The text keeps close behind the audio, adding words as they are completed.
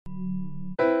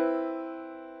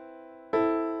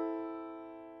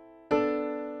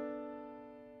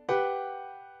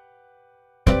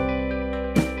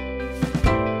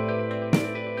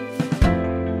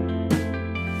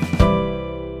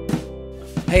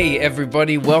Hey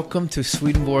everybody, welcome to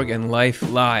Swedenborg and Life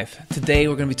Live. Today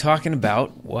we're going to be talking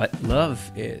about what love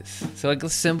is. So like a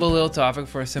simple little topic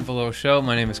for a simple little show.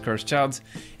 My name is Curtis Childs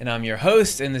and I'm your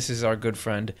host, and this is our good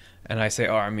friend, and I say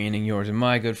our meaning yours and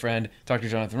my good friend, Dr.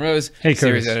 Jonathan Rose, hey,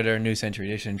 series Curtis. Editor, New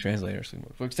Century Edition, translator,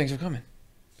 Swedenborg Books. Thanks for coming.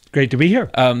 Great to be here.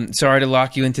 Sorry to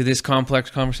lock you into this complex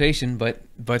conversation, but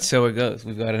so it goes.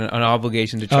 We've got an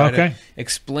obligation to try to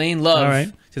explain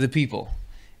love to the people.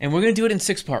 And we're going to do it in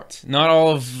 6 parts, not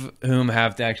all of whom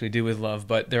have to actually do with love,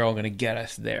 but they're all going to get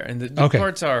us there. And the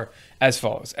parts are as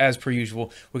follows. As per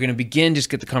usual, we're going to begin,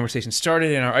 just get the conversation started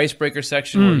in our icebreaker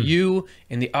section where you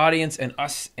in the audience and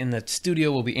us in the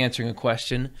studio will be answering a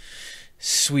question.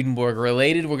 Swedenborg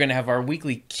related. We're going to have our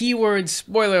weekly keywords.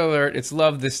 Spoiler alert, it's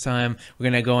love this time. We're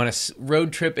going to go on a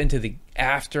road trip into the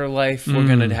afterlife. We're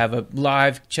going to have a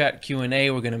live chat Q&A.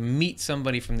 We're going to meet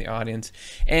somebody from the audience.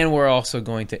 And we're also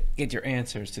going to get your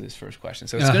answers to this first question.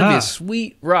 So it's going to be a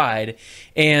sweet ride.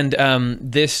 And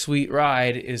this sweet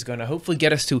ride is going to hopefully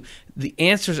get us to the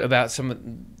answers about some of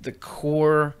the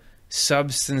core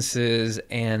substances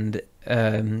and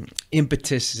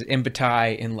impeti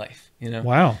in life. You know?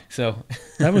 Wow. So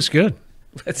that was good.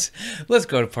 Let's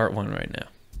go to part 1 right now.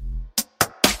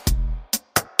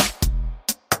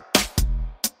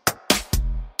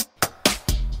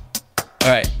 All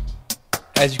right.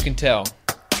 As you can tell,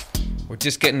 we're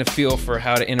just getting a feel for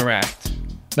how to interact.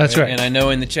 That's right. And I know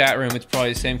in the chat room, it's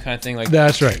probably the same kind of thing. Like,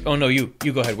 that's right. Oh no, you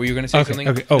go ahead. Were you going to say something?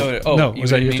 Okay. No.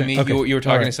 Was that your turn? Okay. You were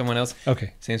talking to someone else.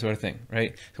 Okay. Same sort of thing,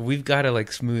 right? So we've got to like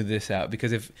smooth this out,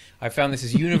 because if I found this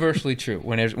is universally true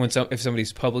if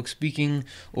somebody's public speaking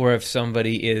or if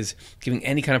somebody is giving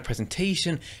any kind of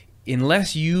presentation,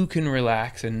 unless you can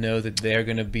relax and know that they're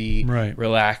going to be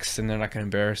relaxed and they're not going to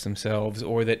embarrass themselves,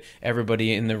 or that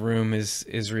everybody in the room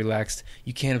is relaxed,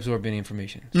 you can't absorb any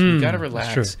information. So you've got to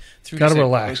relax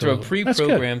through a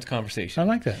pre-programmed conversation. I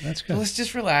like that. That's good. So let's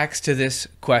just relax to this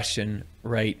question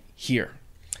right here.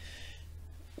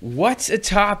 What's a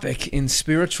topic in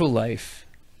spiritual life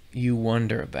you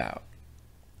wonder about?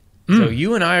 So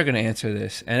you and I are going to answer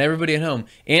this, and everybody at home,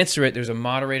 answer it. There's a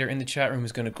moderator in the chat room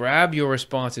who's going to grab your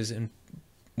responses, and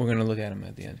we're going to look at them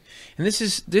at the end. And this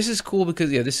is cool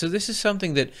because this is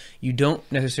something that you don't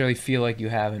necessarily feel like you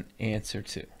have an answer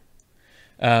to.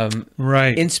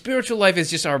 Right. In spiritual life, it's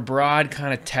just our broad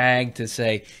kind of tag to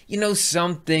say,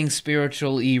 something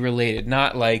spiritually related,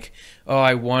 not like, oh,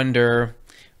 I wonder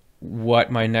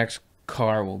what my next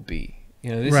car will be.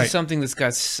 This is something that's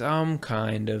got some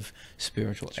kind of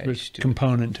spiritual edge to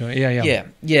component to it. Yeah.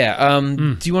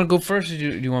 Do you want to go first, or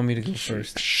do you want me to go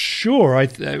first? Sure.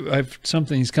 I've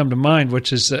something's come to mind,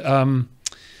 which is it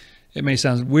may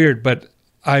sound weird, but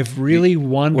I've really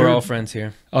wondered. We're all friends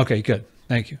here. Okay, good.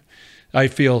 Thank you. I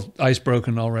feel ice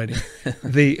broken already.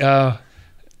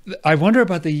 I wonder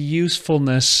about the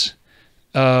usefulness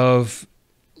of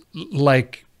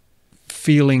like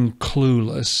feeling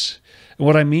clueless.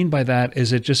 What I mean by that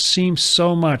is it just seems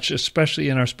so much, especially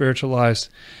in our spiritual lives,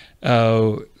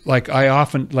 like I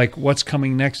often, like what's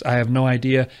coming next, I have no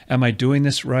idea. Am I doing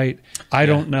this right? I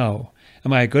don't know.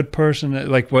 Am I a good person?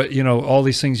 Like what, all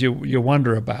these things you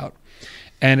wonder about.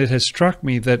 And it has struck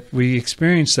me that we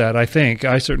experience that, I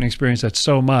certainly experience that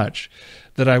so much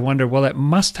that I wonder, well, it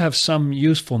must have some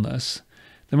usefulness.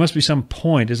 There must be some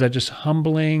point. Is that just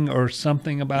humbling or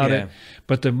something about it?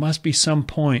 But there must be some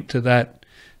point to that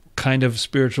kind of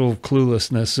spiritual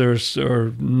cluelessness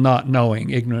or not knowing,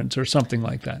 ignorance or something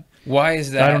like that. Why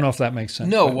is that? I don't know if that makes sense.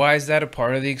 No, why is that a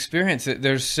part of the experience?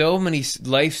 There's so many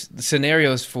life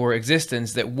scenarios for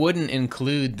existence that wouldn't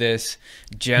include this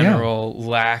general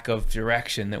lack of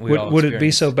direction that we all experience. Would it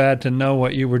be so bad to know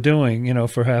what you were doing,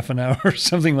 for half an hour or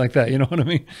something like that? You know what I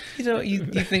mean? You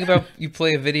think about, you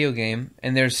play a video game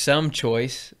and there's some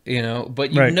choice,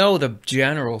 but you know the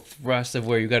general thrust of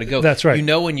where you got to go. That's right. You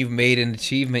know when you've made an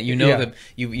achievement. You know that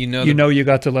you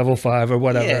got to level 5 or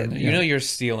whatever. Yeah, you're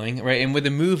stealing, right? And with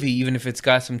a movie, even if it's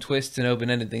got some twists and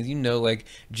open-ended things, like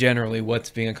generally what's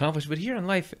being accomplished. But here in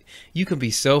life, you can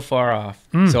be so far off.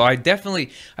 So I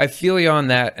feel you on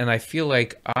that, and I feel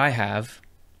like I have,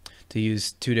 to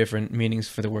use 2 different meanings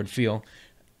for the word feel,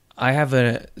 I have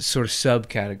a sort of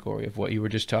subcategory of what you were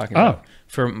just talking about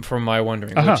from my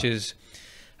wondering, which is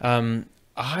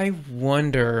I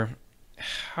wonder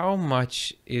how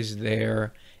much is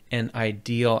there an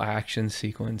ideal action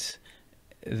sequence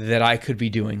that I could be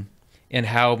doing, and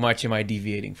how much am I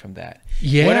deviating from that?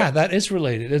 Yeah, that is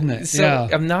related, isn't it? So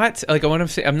I'm not like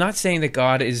I'm not saying that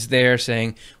God is there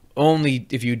saying only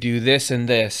if you do this and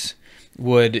this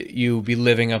would you be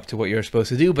living up to what you're supposed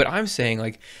to do, but I'm saying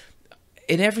like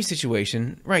in every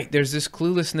situation, right, there's this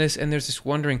cluelessness and there's this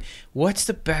wondering, what's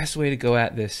the best way to go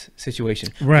at this situation?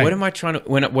 Right. What am I trying to,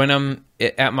 when I'm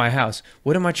at my house,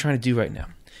 what am I trying to do right now?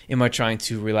 Am I trying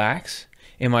to relax?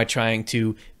 Am I trying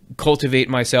to cultivate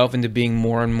myself into being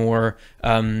more and more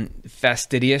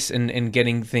fastidious and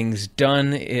getting things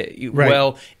done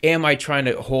well? Am I trying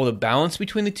to hold a balance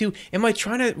between the two? Am I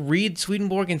trying to read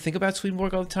Swedenborg and think about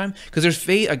Swedenborg all the time? Because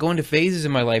I go into phases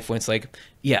in my life when it's like,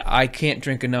 yeah, I can't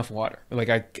drink enough water.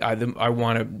 Like I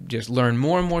want to just learn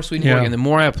more and more Swedenborg, and the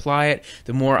more I apply it,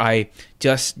 the more I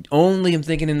just only am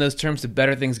thinking in those terms, the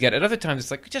better things get. At other times,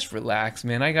 it's like, just relax,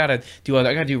 man. I gotta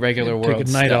do regular world Take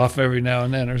a night stuff off every now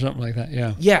and then or something like that.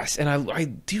 Yeah. Yes, and I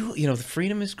do. The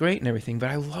freedom is great and everything,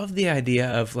 but I love the idea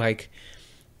of like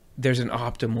there's an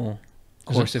optimal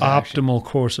course of action. Optimal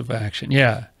course of action.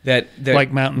 Yeah. That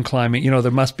like mountain climbing,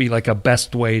 there must be like a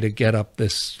best way to get up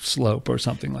this slope or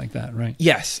something like that, right?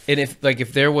 Yes, and if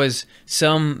there was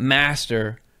some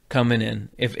master coming in,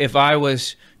 if I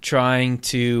was trying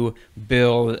to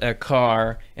build a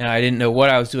car and I didn't know what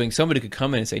I was doing, somebody could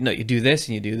come in and say, no, you do this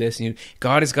and you do this, and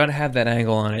God has got to have that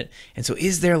angle on it. And so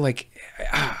is there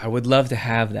I would love to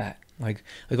have that. Like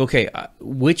okay,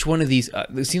 which one of these?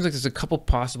 It seems like there's a couple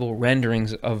possible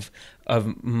renderings of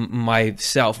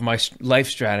myself, my life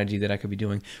strategy that I could be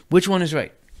doing. Which one is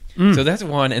right? So that's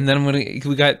one, and then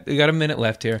we got a minute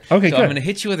left here. Okay, so good. I'm gonna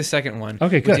hit you with a second one.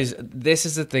 Okay, good. This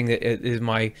is the thing that is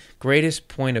my greatest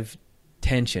point of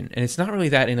tension, and it's not really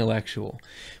that intellectual,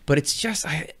 but it's just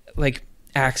like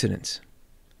accidents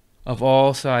of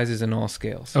all sizes and all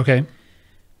scales. Okay.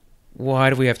 Why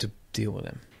do we have to deal with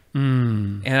them?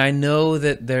 And I know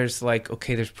that there's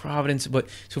there's providence, but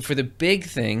so for the big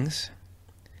things,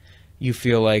 you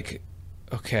feel like,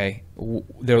 okay,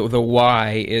 the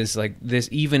why is like this,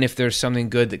 even if there's something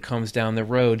good that comes down the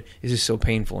road, is just so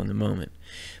painful in the moment.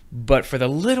 But for the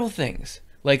little things,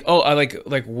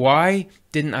 why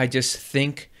didn't I just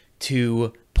think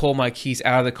to pull my keys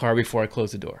out of the car before I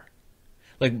close the door?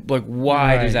 Like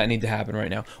why does that need to happen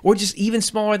right now? Or just even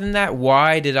smaller than that,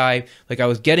 why did I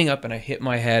was getting up and I hit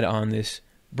my head on this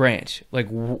branch?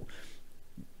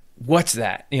 What's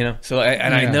that? So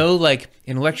I know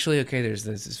intellectually, okay, there's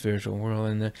this spiritual world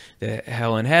and the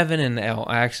hell and heaven, and all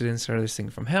accidents are this thing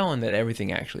from hell, and that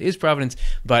everything actually is providence.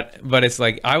 But it's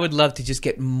I would love to just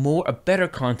get a better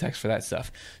context for that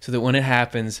stuff, so that when it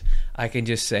happens, I can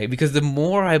just say, because the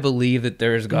more I believe that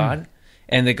there is God.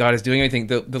 And that God is doing everything,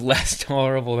 the less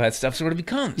tolerable that stuff sort of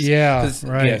becomes. Yeah,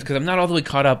 right. Yeah, because I'm not all the way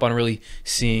caught up on really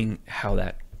seeing how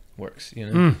that works,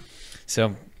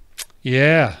 So,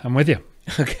 yeah, I'm with you.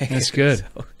 Okay, that's good.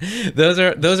 So,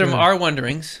 those are our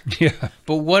wonderings. Yeah.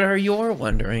 But what are your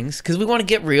wonderings? Because we want to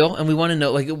get real, and we want to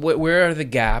know where are the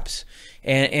gaps,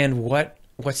 and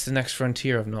what's the next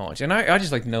frontier of knowledge? And I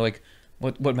just like to know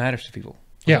what matters to people.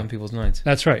 On people's minds.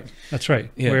 That's right.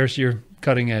 Yeah. Where's your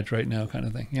cutting edge right now, kind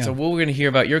of thing. Yeah. So what we're going to hear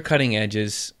about your cutting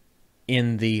edges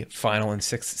in the final and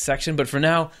sixth section. But for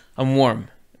now, I'm warm.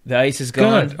 The ice is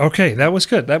gone. Good. Okay, that was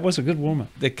good. That was a good warm-up.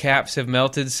 The caps have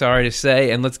melted, sorry to say,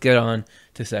 and let's get on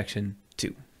to section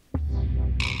 2.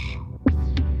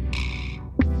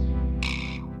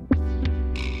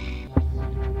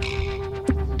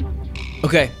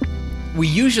 Okay,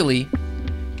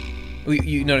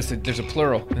 you notice that there's a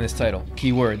plural in this title,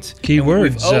 keywords. Keywords.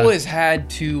 We've always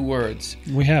had 2 words.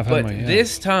 We have, haven't we? But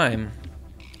this time,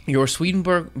 your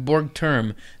Swedenborg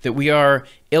term that we are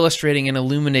illustrating and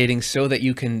illuminating so that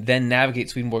you can then navigate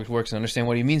Swedenborg's works and understand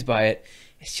what he means by it,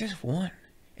 it's just one.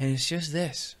 And it's just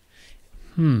this.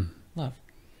 Love.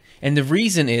 And the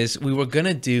reason is we were going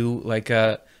to do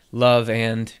love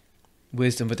and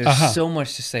wisdom, but there's so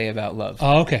much to say about love.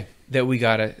 Oh, okay. That we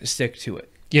got to stick to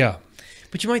it. Yeah.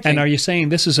 But you might think, and are you saying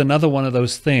this is another one of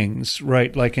those things,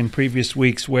 right, like in previous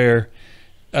weeks where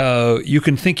you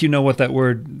can think you know what that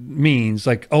word means,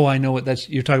 like, oh, I know what that's,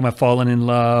 you're talking about falling in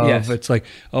love. Yes. It's like,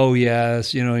 oh,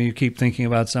 yes, you keep thinking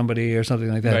about somebody or something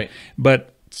like that. Right.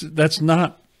 But that's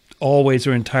not always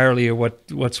or entirely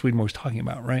what Swedenborg's talking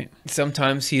about, right?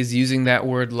 Sometimes he is using that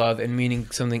word love and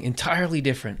meaning something entirely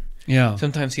different. Yeah.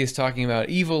 Sometimes he is talking about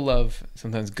evil love,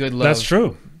 sometimes good love. That's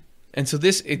true. And so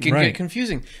it can get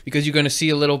confusing because you're going to see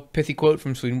a little pithy quote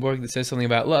from Swedenborg that says something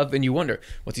about love, and you wonder,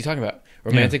 what's he talking about?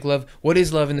 Romantic love? What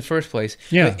is love in the first place?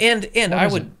 Yeah. And I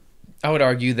would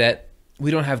argue that we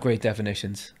don't have great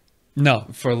definitions. No.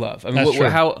 For love. I mean, that's true.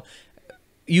 How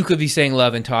you could be saying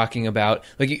love and talking about,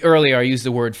 like earlier I used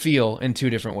the word feel in 2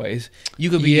 different ways. You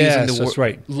could be using the word. That's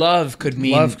right. Love can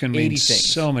mean 80 things.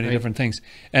 So many different things.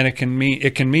 And it can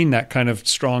mean that kind of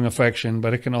strong affection,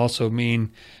 but it can also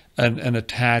mean an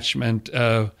attachment,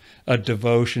 a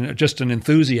devotion, just an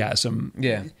enthusiasm.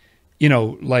 Yeah.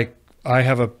 Like I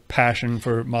have a passion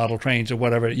for model trains or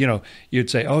whatever, you'd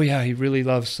say, oh yeah, he really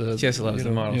loves just loves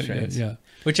the model trains. Yeah.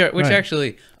 Which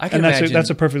actually, I can imagine.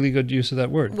 That's a perfectly good use of that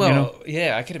word. Well,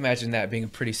 yeah, I could imagine that being a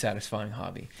pretty satisfying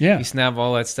hobby. Yeah. You snap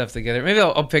all that stuff together. Maybe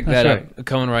I'll pick that up,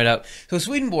 coming right up. So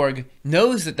Swedenborg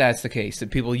knows that that's the case,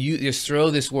 that people just throw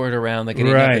this word around like it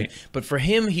ain't nothing. But for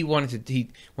him, he wanted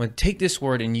to take this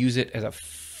word and use it as a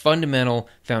fundamental,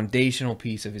 foundational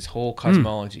piece of his whole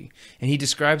cosmology. And he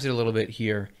describes it a little bit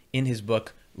here in his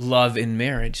book, Love in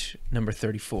Marriage, number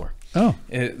 34. Oh.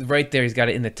 Right there, he's got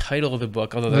it in the title of the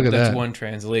book, although that's one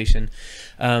translation.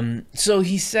 So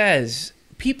he says,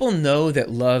 people know that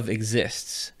love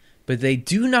exists, but they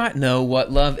do not know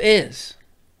what love is.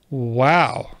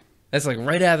 Wow. That's like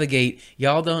right out of the gate.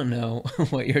 Y'all don't know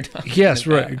what you're talking about. Yes,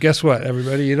 right. Guess what,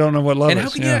 everybody? You don't know what love is. And how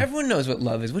can everyone knows what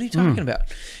love is? What are you talking about?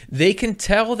 They can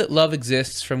tell that love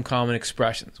exists from common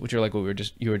expressions, which are like what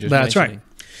you were just That's mentioning. Right.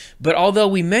 But although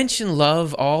we mention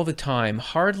love all the time,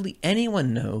 hardly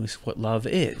anyone knows what love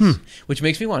is. Which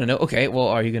makes me want to know, okay, well,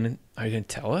 are you gonna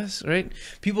tell us, right?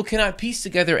 People cannot piece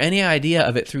together any idea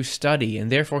of it through study,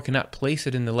 and therefore cannot place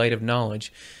it in the light of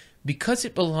knowledge, because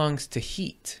it belongs to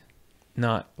heat,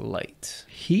 not light.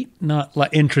 Heat, not light.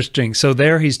 Interesting. So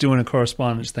there he's doing a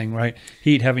correspondence thing, right?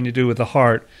 Heat having to do with the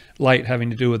heart, light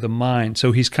having to do with the mind.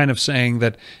 So he's kind of saying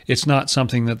that it's not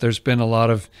something that there's been a lot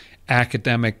of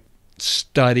academic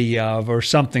study of or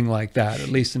something like that, at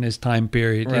least in his time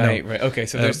period. Right. Okay,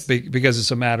 so there's... because it's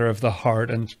a matter of the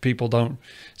heart, and people don't...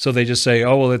 So they just say,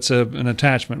 oh, well, it's an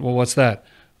attachment. Well, what's that?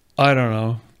 I don't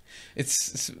know.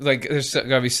 It's like there's got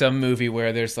to be some movie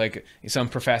where there's like some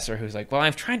professor who's like, well,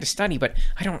 I'm trying to study, but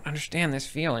I don't understand this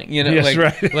feeling. Yes,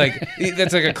 right. Like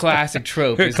that's like a classic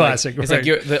trope. It's classic, It's like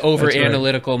the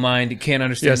over-analytical mind can't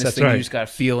understand this thing. Right. You just got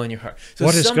to feel in your heart. So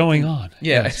what is going on?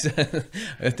 Yeah, yes.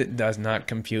 It does not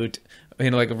compute.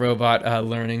 Like a robot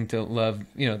learning to love.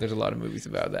 There's a lot of movies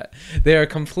about that. They are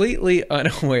completely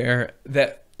unaware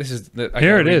that this is.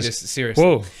 Here it is. This seriously.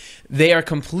 Whoa. They are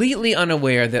completely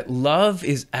unaware that love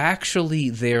is actually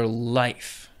their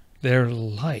life. Their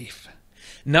life.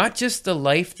 Not just the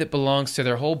life that belongs to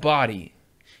their whole body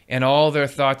and all their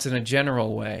thoughts in a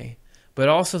general way, but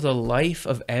also the life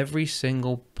of every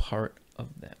single part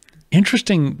of them.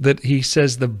 Interesting that he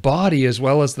says the body as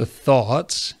well as the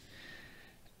thoughts,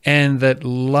 and that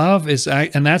love is,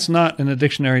 and that's not in a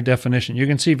dictionary definition. You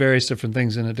can see various different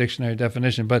things in a dictionary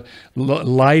definition, but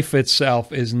life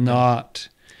itself is not...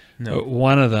 No.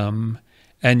 One of them,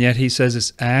 and yet he says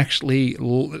it's actually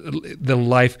the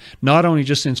life, not only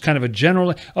just in kind of a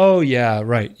general, oh yeah,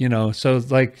 right, so it's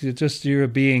like just you're a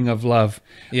being of love.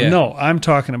 Yeah. No, I'm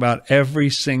talking about every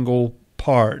single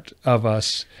part of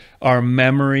us. Our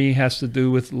memory has to do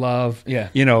with love. Yeah.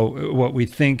 What we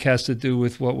think has to do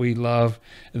with what we love,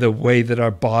 the way that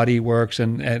our body works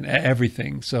and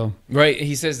everything. So right,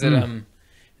 he says that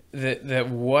that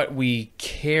what we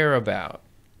care about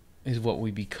is what we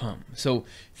become. So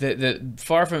the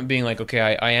far from it being like, okay,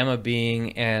 I am a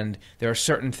being, and there are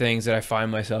certain things that I find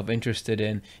myself interested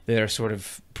in that are sort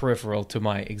of peripheral to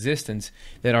my existence,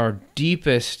 that our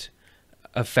deepest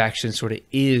affection sort of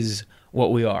is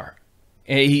what we are.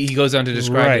 And he goes on to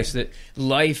describe this, that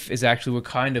life is actually, we're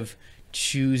kind of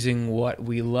choosing what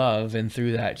we love, and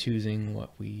through that choosing what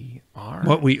we are.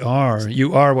 What we are.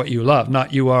 You are what you love,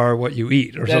 not you are what you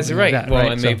eat or That's something right. like that. Well,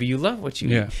 right? and maybe you love what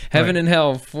you eat. Heaven and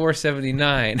Hell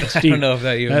 479. That's I don't know if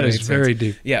that even makes is very sense.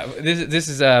 deep. Yeah, this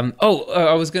is I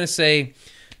was going to say,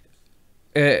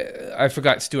 I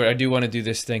forgot, Stuart. I do want to do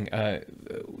this thing.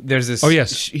 There's this. Oh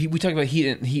yes, we talk about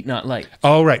heat, not light.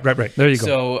 Oh right. There you go.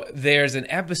 So there's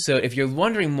an episode. If you're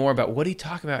wondering more about what he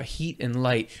talk about heat and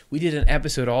light, we did an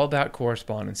episode all about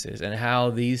correspondences and how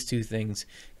these two things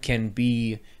can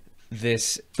be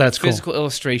this physical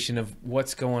illustration of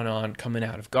what's going on coming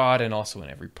out of God and also in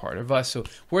every part of us. So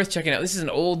worth checking out. This is an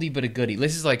oldie but a goodie.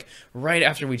 This is like right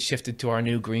after we shifted to our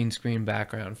new green screen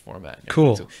background format.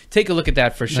 Cool. So take a look at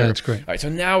that for sure. That's great. All right, so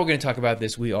now we're going to talk about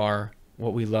this "We Are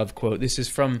What We Love" quote. This is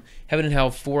from Heaven and Hell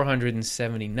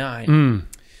 479.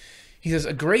 He says,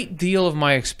 "A great deal of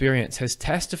my experience has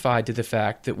testified to the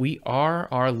fact that we are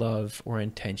our love or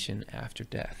intention after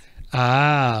death."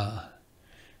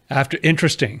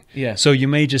 Interesting. Yeah. So you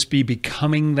may just be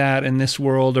becoming that in this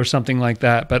world or something like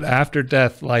that, but after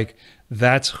death, like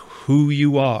that's who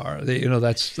you are.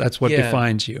 That's what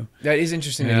defines you. That is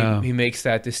interesting. That he makes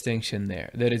that distinction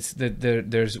there. That it's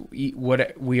there's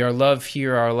what we are love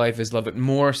here. Our life is love, but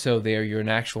more so there, you're an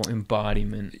actual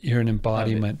embodiment. You're an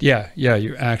embodiment. Yeah.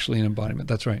 You're actually an embodiment.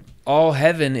 That's right. all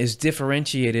heaven is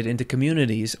differentiated into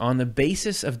communities on the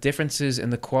basis of differences in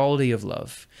the quality of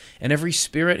love. And every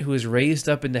spirit who is raised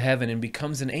up into heaven and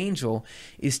becomes an angel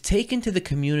is taken to the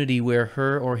community where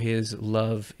her or his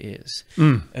love is.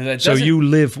 So you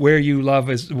live where you love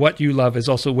is what you love is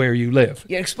also where you live.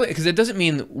 Yeah, explain, because it doesn't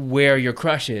mean where your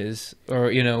crush is,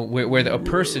 or where a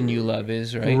person you love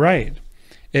is, right? Right.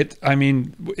 I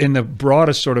mean, in the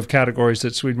broadest sort of categories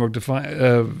that Swedenborg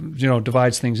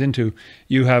divides things into,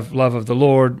 you have love of the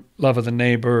Lord, love of the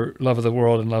neighbor, love of the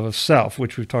world, and love of self,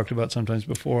 which we've talked about sometimes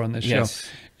before on this show.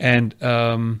 And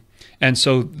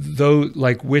so, though,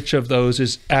 like, which of those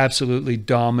is absolutely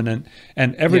dominant?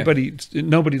 And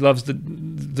nobody loves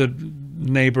the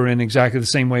neighbor in exactly the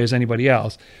same way as anybody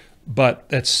else, but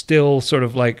that's still sort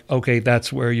of like, okay,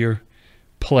 that's where you're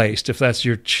placed. If that's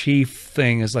your chief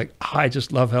thing, is like, I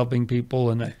just love helping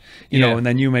people, and and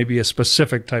then you may be a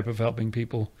specific type of helping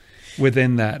people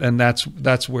within that, and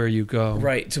that's where you go.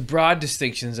 Right. So broad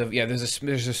distinctions of there's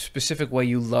a specific way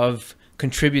you love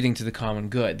contributing to the common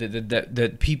good.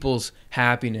 That people's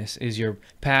happiness is your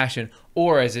passion,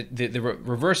 or as the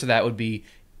reverse of that would be,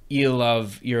 you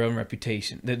love your own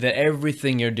reputation. That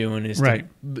everything you're doing is to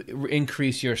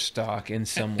increase your stock in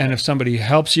some way. And if somebody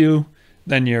helps you,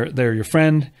 then they're your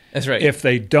friend. That's right. If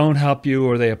they don't help you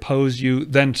or they oppose you,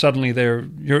 then suddenly they're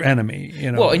your enemy.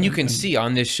 Well, and you can see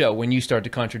on this show, when you start to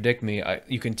contradict me,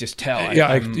 you can just tell.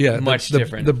 I'm much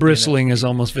different. The bristling is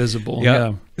almost visible.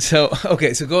 Yeah. So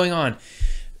going on,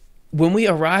 when we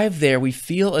arrive there, we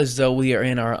feel as though we are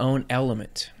in our own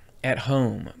element, at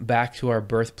home, back to our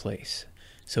birthplace,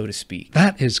 so to speak.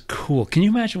 That is cool. Can you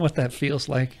imagine what that feels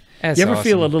like? That's you ever awesome.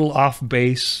 feel a little off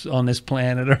base on this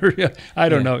planet, or I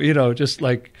don't know, just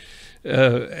like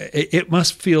it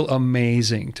must feel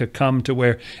amazing to come to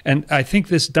where. And I think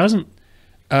this doesn't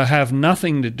have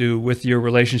nothing to do with your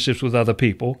relationships with other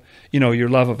people, your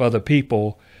love of other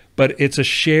people, but it's a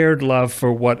shared love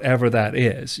for whatever that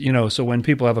is. So when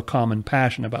people have a common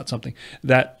passion about something,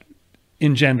 that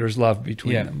engenders love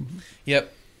between them.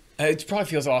 Yep, it probably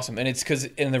feels awesome, and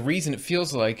the reason it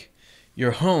feels like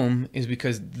your home is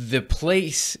because the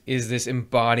place is this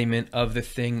embodiment of the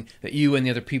thing that you and the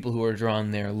other people who are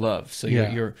drawn there love. So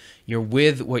you're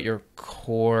with what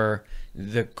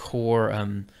the core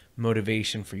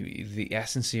motivation for you, the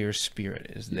essence of your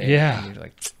spirit is there. Yeah, and you're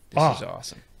like, this is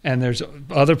awesome. And there's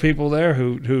other people there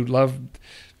who love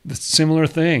the similar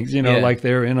things, like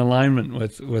they're in alignment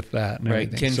with that. And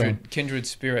right, kindred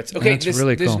spirits. Okay, this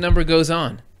really cool. This number goes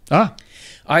on.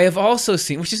 I have also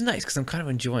seen, which is nice because I'm kind of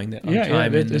enjoying that.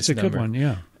 It's a good one.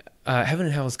 Yeah. Heaven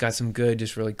and Hell's got some good,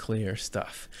 just really clear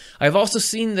stuff. I've also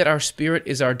seen that our spirit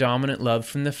is our dominant love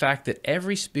from the fact that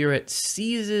every spirit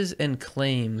seizes and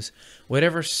claims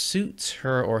whatever suits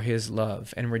her or his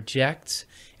love, and rejects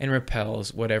and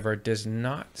repels whatever does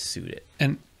not suit it.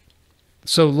 And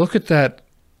so look at that.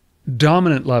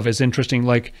 Dominant love is interesting.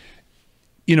 Like,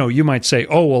 you might say,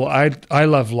 oh, well, I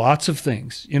love lots of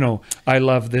things. I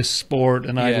love this sport,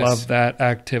 and I love that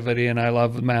activity, and I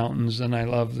love the mountains, and I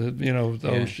love the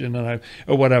ocean, and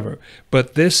or whatever.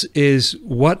 But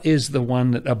what is the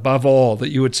one that above all that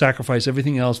you would sacrifice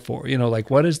everything else for? Like,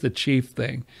 what is the chief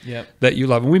thing that you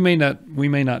love? And we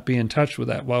may not be in touch with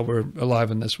that while we're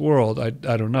alive in this world. I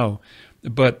don't know.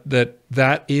 But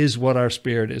that is what our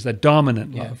spirit is, that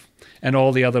dominant love. And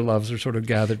all the other loves are sort of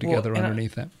gathered together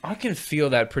underneath that. I can feel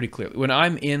that pretty clearly. When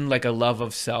I'm in like a love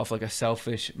of self, like a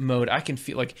selfish mode, I can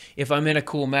feel like if I'm in a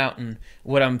cool mountain,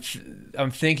 what I'm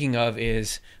thinking of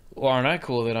is, well, aren't I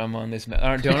cool that I'm on this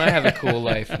mountain? Don't I have a cool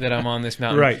life that I'm on this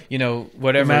mountain? Right.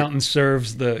 Whatever. The mountain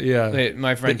serves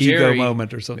my friend the Jerry, ego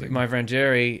moment or something. My friend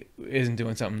Jerry isn't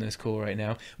doing something this cool right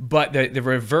now. But the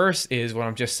reverse is when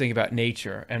I'm just thinking about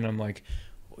nature, and I'm like,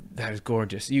 that is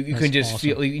gorgeous. You can just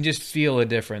awesome. You can just feel a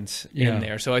difference in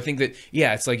there. So I think that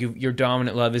it's like your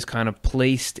dominant love is kind of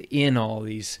placed in all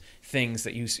these things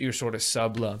that your sort of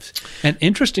sub loves. And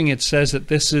interesting, it says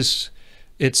that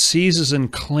it seizes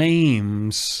and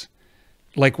claims.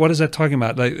 Like, what is that talking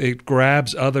about? Like, it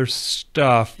grabs other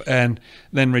stuff and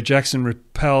then rejects and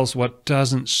repels what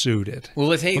doesn't suit it. Well,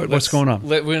 what's going on?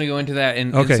 We're going to go into that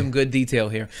in some good detail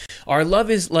here. Our love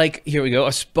is like, here we go,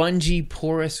 a spongy,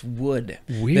 porous wood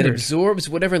that absorbs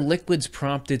whatever liquids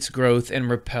prompt its growth and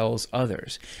repels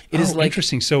others. It is like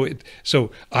interesting.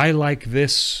 So I like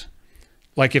this.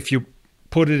 Like, if you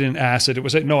put it in acid, it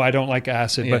was like, no, I don't like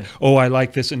acid, but I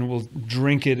like this, and we'll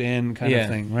drink it in kind of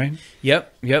thing, right?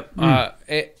 Yep.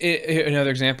 Another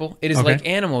example, it is like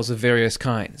animals of various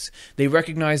kinds. They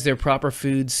recognize their proper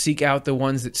foods, seek out the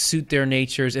ones that suit their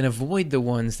natures, and avoid the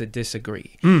ones that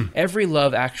disagree. Every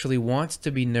love actually wants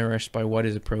to be nourished by what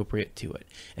is appropriate to it.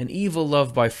 An evil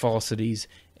love by falsities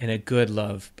and a good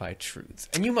love by truth.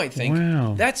 And you might think,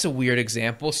 that's a weird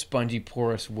example, spongy,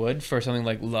 porous wood for something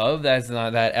like love. That's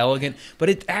not that elegant. But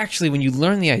it actually, when you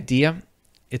learn the idea,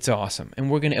 it's awesome.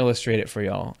 And we're going to illustrate it for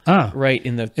y'all right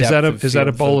in the depth Is that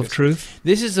a bowl of truth?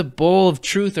 This is a bowl of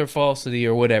truth or falsity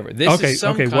or whatever. This is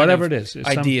some kind whatever of it is.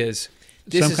 Ideas.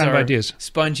 This some is kind of our ideas.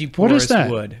 Spongy, porous what is that?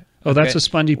 wood. Oh, that's a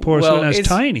spongy, porous wood. It's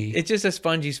tiny. It's just a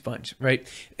spongy sponge, right?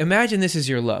 Imagine this is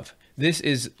your love. This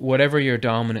is whatever your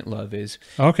dominant love is.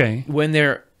 Okay. When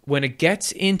it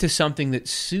gets into something that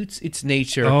suits its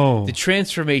nature, the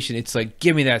transformation, it's like,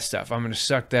 give me that stuff. I'm going to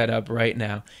suck that up right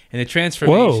now. And the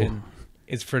transformation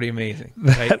is pretty amazing.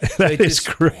 Right? That is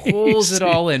crazy. Pulls it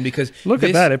all in because look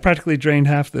at that. It practically drained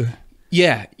half the...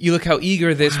 Yeah. You look how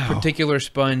eager this particular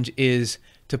sponge is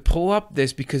to pull up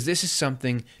this because this is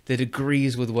something that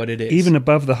agrees with what it is. Even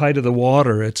above the height of the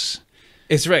water, it's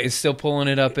right. It's still pulling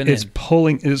it up and it's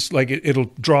pulling. It's like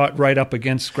it'll draw it right up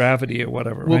against gravity or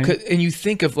whatever. Well, right? And you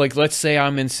think of like, let's say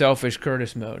I'm in selfish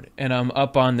Curtis mode and I'm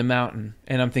up on the mountain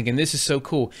and I'm thinking this is so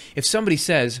cool. If somebody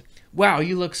says, "Wow,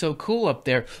 you look so cool up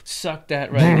there," suck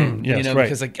that right in, yes,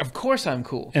 because like, of course I'm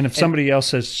cool. And if somebody else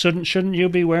says, "Shouldn't you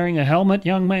be wearing a helmet,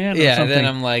 young man?" Or something, then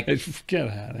I'm like, get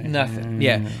out of here. Nothing.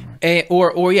 Yeah.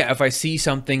 Or if I see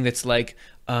something that's like,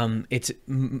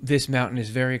 this mountain is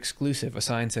very exclusive. A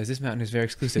sign says this mountain is very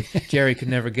exclusive. Jerry could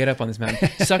never get up on this mountain.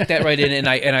 Suck that right in,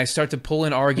 and I start to pull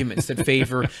in arguments that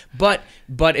favor. But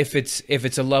if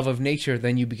it's a love of nature,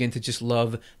 then you begin to just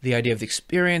love the idea of the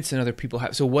experience and other people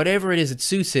have. So whatever it is that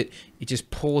suits it, it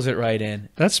just pulls it right in.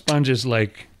 That sponge is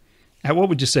like, what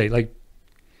would you say, like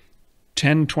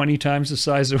 10, 20 times the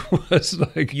size it was?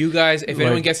 Like you guys, if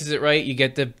anyone guesses it right, you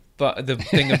get the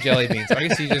thing of jelly beans. I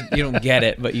guess you don't get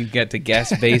it, but you get to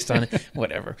guess based on it.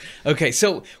 Whatever. Okay,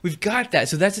 so we've got that.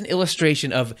 So that's an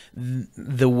illustration of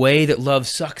the way that love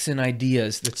sucks in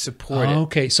ideas that support it.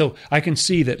 Okay, so I can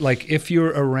see that, like, if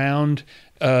you're around,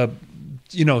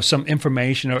 some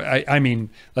information, or I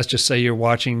mean, let's just say you're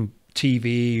watching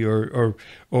TV or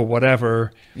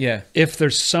whatever. Yeah. If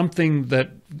there's something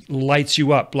that lights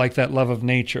you up, like that love of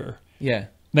nature. Yeah.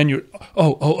 Then you're,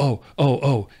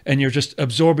 and you're just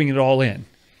absorbing it all in.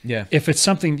 Yeah. If it's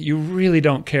something that you really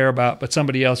don't care about, but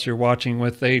somebody else you're watching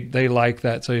with, they like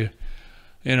that, so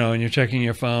and you're checking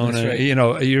your phone, right.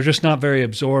 You're just not very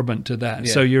absorbent to that.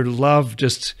 Yeah. So your love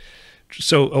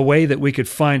so a way that we could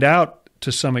find out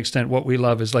to some extent what we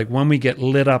love is like when we get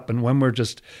lit up and when we're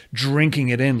just drinking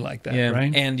it in like that,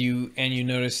 right? And you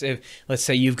notice, if let's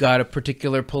say you've got a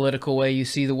particular political way you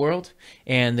see the world,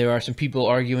 and there are some people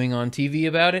arguing on TV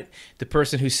about it, the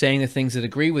person who's saying the things that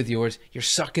agree with yours, you're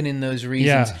sucking in those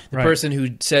reasons. Yeah, the person who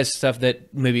says stuff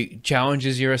that maybe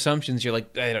challenges your assumptions, you're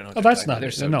like, I don't know. Oh, that's not.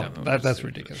 They're so no, dumb. that's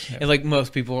ridiculous. Yeah. And like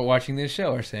most people are watching this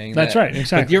show are saying that's that. Right,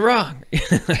 exactly. Like, you're wrong.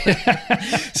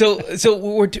 So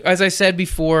we're as I said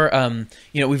before.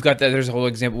 We've got that. There's a whole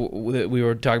example that we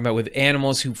were talking about with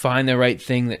animals who find the right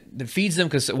thing that feeds them,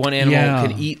 because one animal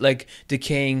could eat like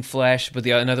decaying flesh, but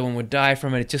another one would die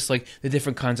from it. It's just like the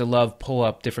different kinds of love pull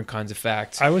up different kinds of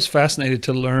facts. I was fascinated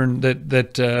to learn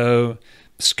that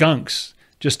skunks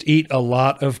just eat a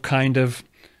lot of kind of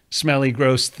smelly,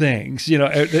 gross things.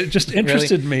 It just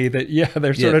interested me that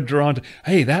they're sort of drawn to,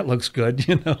 hey, that looks good,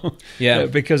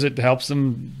 because it helps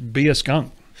them be a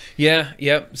skunk.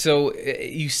 Yeah. So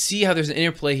you see how there's an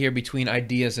interplay here between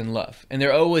ideas and love. And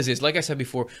there always is. Like I said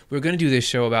before, we're going to do this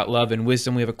show about love and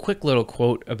wisdom. We have a quick little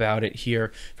quote about it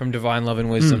here from Divine Love and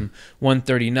Wisdom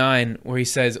 139, where he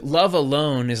says, "Love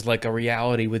alone is like a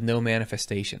reality with no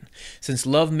manifestation, since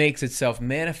love makes itself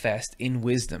manifest in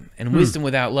wisdom. And wisdom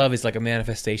without love is like a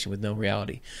manifestation with no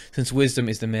reality, since wisdom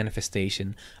is the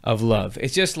manifestation of love."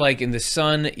 It's just like in the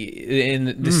sun,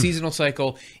 in the seasonal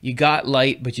cycle, you got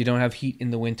light, but you don't have heat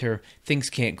in the winter. Things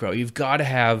can't grow. You've got to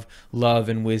have love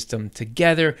and wisdom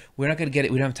together. We're not going to get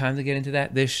it. We don't have time to get into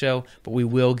that this show, but we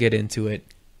will get into it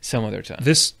some other time.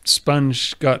 This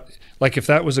sponge got, like, if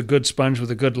that was a good sponge with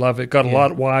a good love, it got a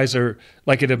lot wiser.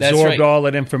 Like, it absorbed all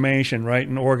that information, right,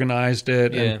 and organized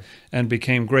it and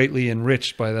became greatly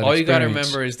enriched by that. All you got to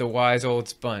remember is the wise old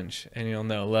sponge, and you'll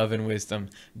know love and wisdom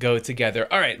go together.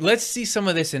 All right, let's see some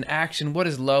of this in action. What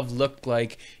does love look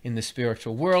like in the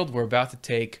spiritual world? We're about to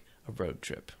take a road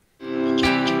trip.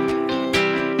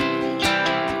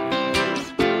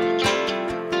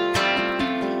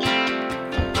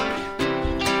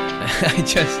 I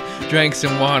just drank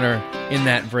some water in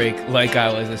that break like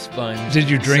I was a sponge. Did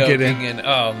you drink it in?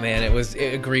 Oh man,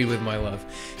 it agreed with my love.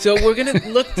 So we're going to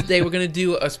look today, we're going to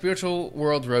do a spiritual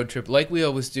world road trip like we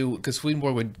always do, because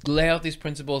Swedenborg would lay out these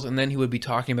principles and then he would be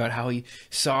talking about how he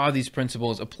saw these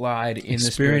principles applied in the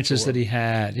spiritual world. Experiences that he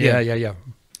had. Yeah.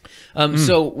 Your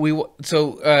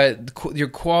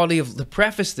quality of, to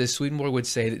preface this, Swedenborg would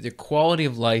say that the quality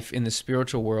of life in the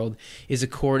spiritual world is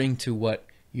according to what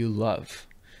you love.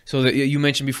 So that you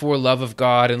mentioned before, love of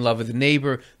God and love of the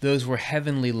neighbor, those were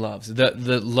heavenly loves.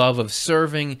 The love of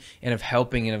serving and of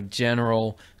helping and of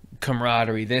general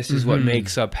camaraderie. This is what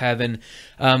makes up heaven.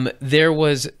 What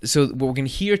we're going to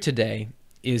hear today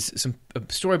is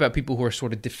a story about people who are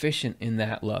sort of deficient in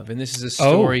that love. And this is a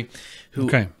story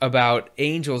about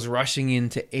angels rushing in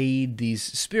to aid these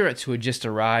spirits who had just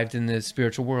arrived in the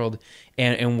spiritual world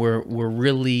and were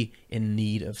really in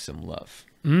need of some love.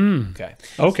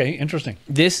 Okay, interesting.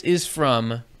 This is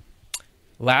from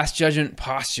Last Judgment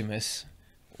Posthumous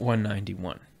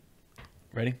 191.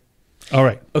 Ready? All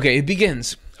right. Okay, it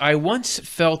begins. I once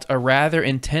felt a rather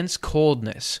intense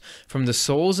coldness from the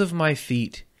soles of my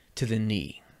feet to the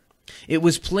knee. It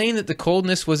was plain that the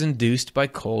coldness was induced by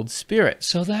cold spirits.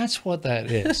 So that's what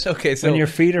that is. Okay, so when your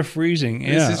feet are freezing.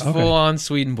 This is full on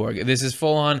Swedenborg. This is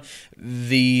full on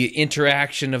the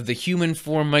interaction of the human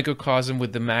form microcosm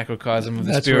with the macrocosm of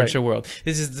the spiritual world.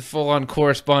 This is the full on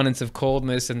correspondence of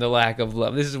coldness and the lack of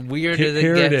love. This is weird as it gets.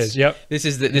 Here it is. Yep. This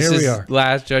is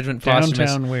Last Judgment Posthumous.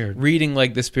 Downtown weird. Reading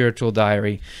like the spiritual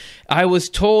diary. I was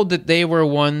told that they were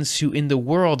ones who in the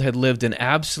world had lived in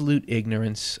absolute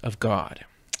ignorance of God.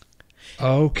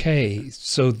 Okay,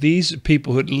 so these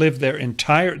people who live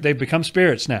they've become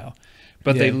spirits now,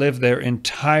 but they live their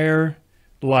entire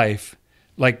life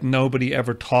like nobody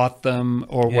ever taught them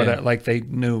or whatever, like they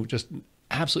knew just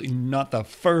absolutely not the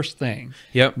first thing.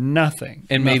 Yep. Nothing.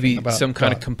 And maybe some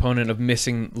kind of component of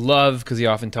missing love, because he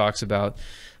often talks about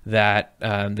that,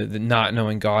 the not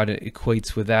knowing God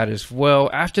equates with that as well.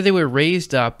 After they were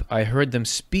raised up, I heard them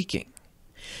speaking.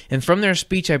 And from their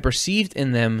speech, I perceived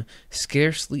in them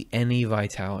scarcely any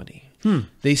vitality.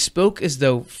 They spoke as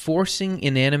though forcing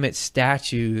inanimate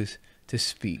statues to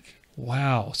speak.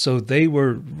 Wow. So they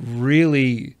were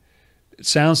really, it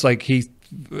sounds like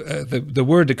the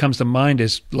word that comes to mind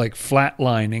is like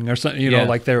flatlining or something, you know,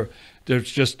 like they're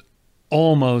just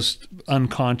almost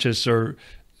unconscious or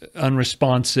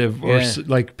unresponsive or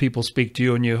like people speak to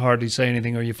you and you hardly say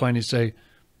anything or you finally say,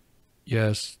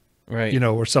 yes. Right. You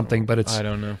know, or something, but I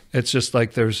don't know. It's just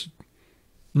like there's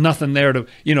nothing there to,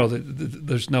 you know,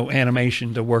 there's no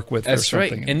animation to work with. That's or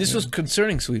something. Right. And this was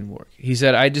concerning Swedenborg. He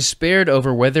said, I despaired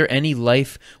over whether any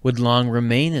life would long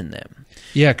remain in them.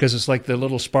 Yeah, because it's like the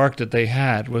little spark that they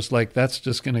had was like, that's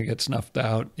just going to get snuffed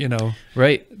out, you know.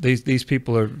 Right. These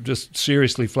people are just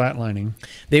seriously flatlining.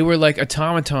 They were like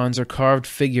automatons or carved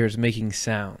figures making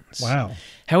sounds. Wow.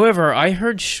 However, I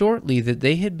heard shortly that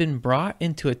they had been brought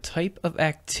into a type of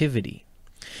activity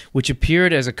which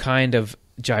appeared as a kind of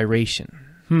gyration.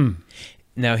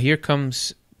 Now here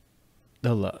comes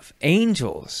the love.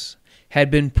 Angels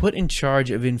had been put in charge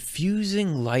of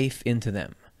infusing life into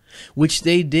them, which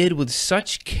they did with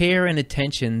such care and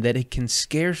attention that it can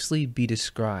scarcely be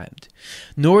described.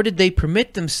 Nor did they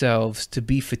permit themselves to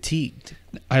be fatigued.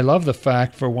 I love the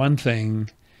fact, for one thing,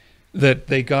 that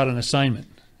they got an assignment.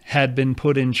 Had been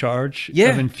put in charge of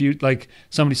infuse. Like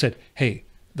somebody said, hey,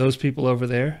 those people over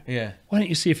there, why don't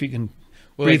you see if you can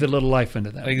breathe a little life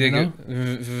into them? Like they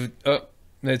go,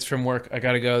 it's from work. I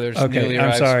got to go. There's newly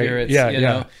arrived spirits. Yeah, you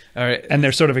know? All right. And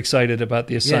they're sort of excited about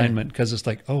the assignment because it's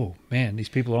like, oh, man, these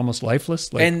people are almost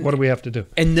lifeless. Like, what do we have to do?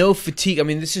 And no fatigue. I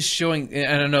mean, this is showing,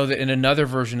 and I know that in another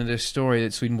version of this story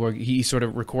that Swedenborg, he sort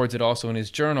of records it also in his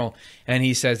journal, and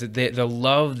he says that the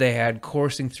love they had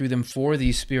coursing through them for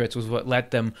these spirits was what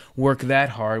let them work that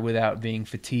hard without being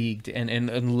fatigued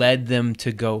and led them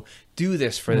to go do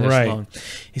this for this long.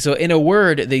 So in a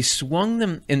word, they swung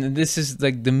them, and this is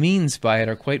like the means by it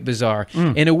are quite bizarre.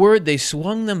 In a word, they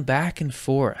swung them back and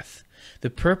forth, the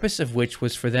purpose of which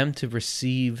was for them to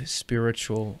receive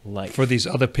spiritual life. For these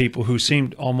other people who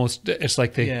seemed almost, it's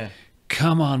like they,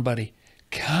 come on, buddy,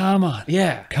 come on.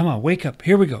 Yeah. Come on, wake up.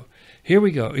 Here we go. Here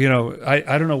we go. You know,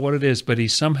 I don't know what it is, but he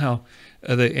somehow,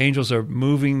 the angels are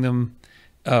moving them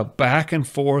back and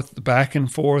forth, back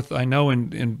and forth. I know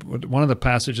in one of the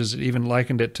passages it even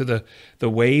likened it to the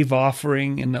wave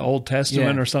offering in the Old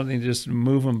Testament or something. Just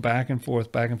move them back and forth,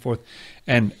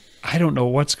 and I don't know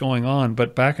what's going on,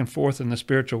 but back and forth in the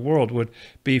spiritual world would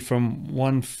be from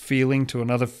one feeling to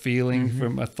another feeling,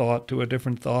 from a thought to a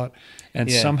different thought,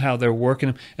 and somehow they're working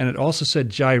them. And it also said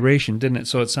gyration, didn't it?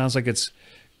 So it sounds like it's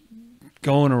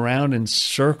going around in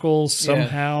circles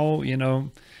somehow. You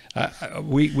know,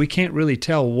 we can't really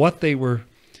tell what they were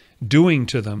doing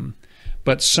to them,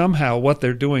 but somehow what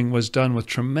they're doing was done with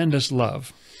tremendous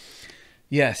love.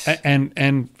 Yes.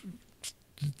 And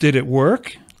did it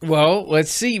work? Well,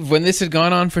 let's see. When this had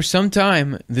gone on for some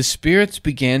time, the spirits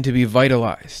began to be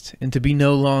vitalized and to be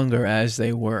no longer as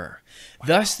they were. Wow.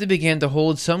 Thus they began to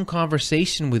hold some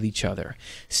conversation with each other,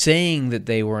 saying that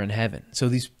they were in heaven. So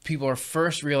these people are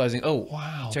first realizing, oh,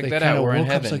 wow, check that out, we're in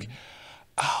heaven. Like,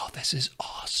 oh, this is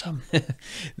awesome.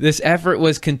 This effort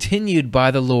was continued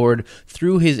by the Lord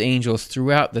through his angels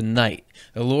throughout the night.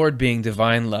 The Lord being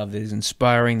divine love that is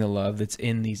inspiring the love that's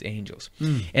in these angels.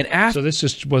 And so this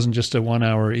just wasn't just a 1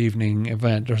 hour evening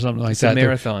event or something like that. It's a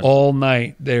marathon. All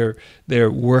night they're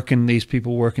working these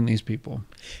people.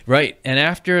 Right. And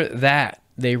after that,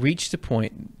 they reached the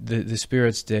point, the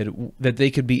spirits did, that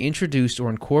they could be introduced or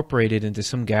incorporated into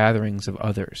some gatherings of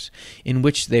others, in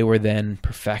which they were then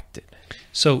perfected.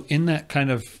 So in that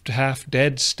kind of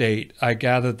half-dead state, I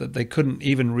gather that they couldn't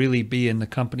even really be in the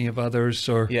company of others,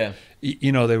 or,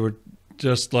 they were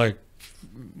just like,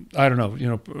 I don't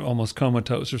know, almost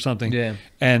comatose or something. Yeah.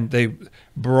 And they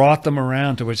brought them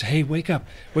around to which, hey, wake up,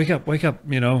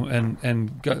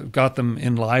 and got them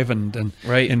enlivened and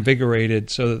invigorated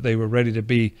so that they were ready to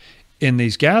be in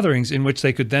these gatherings in which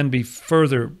they could then be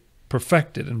further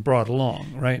perfected and brought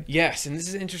along, right? Yes, and this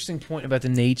is an interesting point about the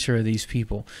nature of these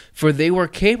people. For they were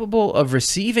capable of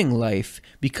receiving life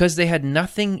because they had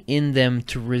nothing in them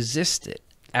to resist it,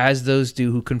 as those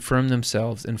do who confirm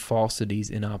themselves in falsities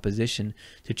in opposition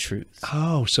to truth.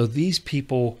 Oh, so these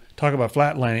people talk about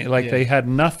flatlining, like they had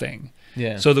nothing.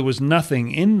 Yeah. So there was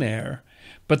nothing in there,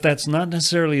 but that's not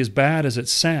necessarily as bad as it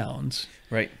sounds.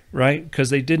 Right. Right?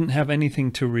 Because they didn't have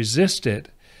anything to resist it.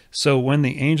 So when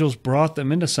the angels brought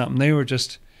them into something, they were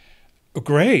just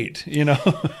great,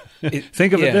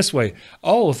 Think of it this way.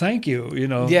 Oh, thank you,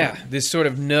 Yeah, this sort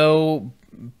of no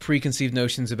preconceived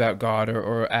notions about God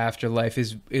or afterlife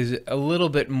is a little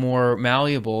bit more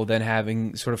malleable than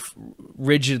having sort of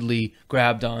rigidly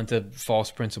grabbed onto false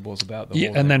principles about the whole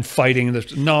thing. And then fighting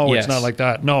this. No, it's not like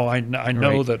that. No, I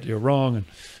know that you're wrong. And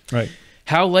right.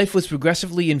 How life was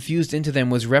progressively infused into them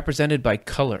was represented by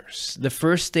colors. The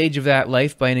first stage of that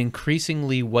life by an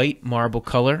increasingly white marble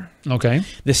color. Okay.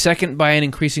 The second by an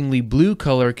increasingly blue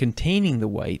color containing the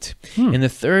white. And the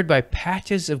third by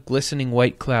patches of glistening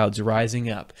white clouds rising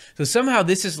up. So somehow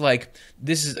this is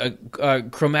a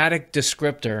chromatic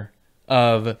descriptor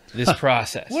of this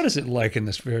process. What is it like in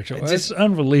the spiritual? It's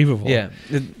unbelievable. Yeah.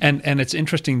 And it's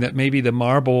interesting that maybe the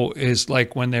marble is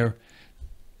like when they're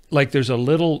like there's a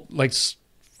little like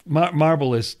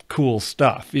marble is cool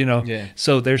stuff, Yeah.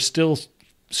 So they're still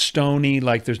stony,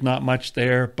 like there's not much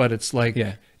there, but it's like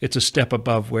it's a step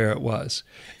above where it was.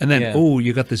 And then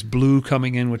you got this blue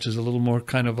coming in, which is a little more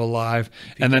kind of alive,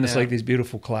 and then it's like these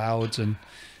beautiful clouds, and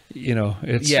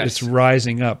it's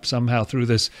rising up somehow through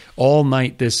this all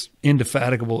night, this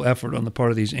indefatigable effort on the part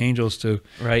of these angels to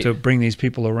bring these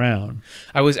people around.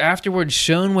 I was afterwards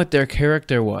shown what their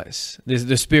character was,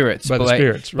 the spirits,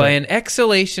 by an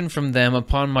exhalation from them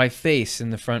upon my face in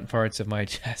the front parts of my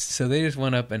chest. So they just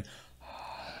went up and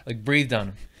breathed on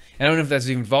them. I don't know if that's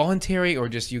even voluntary or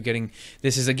just you getting.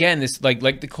 This is again this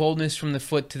like the coldness from the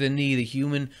foot to the knee. The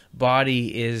human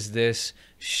body is this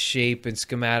shape and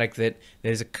schematic that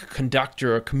there's a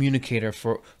conductor or communicator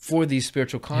for these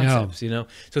spiritual concepts.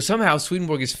 So somehow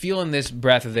Swedenborg is feeling this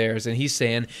breath of theirs, and he's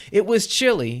saying it was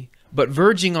chilly but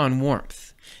verging on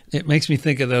warmth. It makes me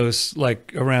think of those,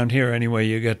 like around here anyway,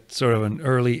 you get sort of an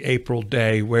early April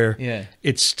day where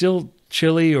it's still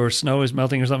chilly or snow is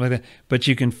melting or something like that, but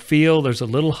you can feel there's a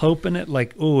little hope in it,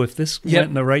 like, oh, if this went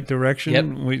in the right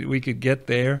direction, we could get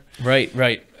there. Right.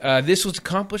 This was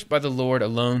accomplished by the Lord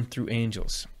alone through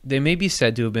angels. They may be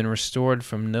said to have been restored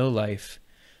from no life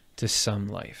to some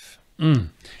life.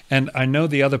 And I know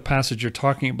the other passage you're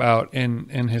talking about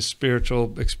in his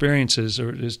spiritual experiences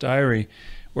or his diary,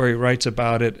 where he writes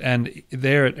about it, and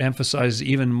there it emphasizes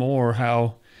even more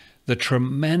how the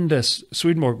tremendous,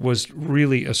 Swedenborg was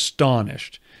really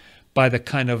astonished by the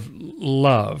kind of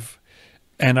love.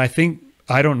 And I think,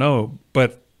 I don't know,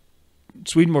 but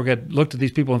Swedenborg had looked at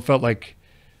these people and felt like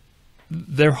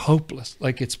they're hopeless,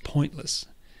 like it's pointless.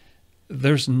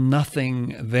 There's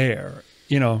nothing there,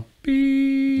 like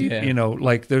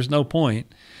there's no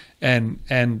point.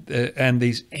 And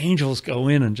these angels go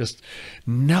in and just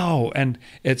no, and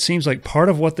it seems like part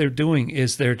of what they're doing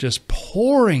is they're just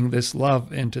pouring this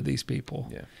love into these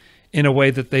people in a way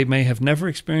that they may have never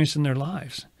experienced in their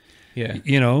lives.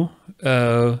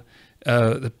 The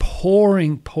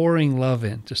pouring love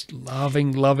in, just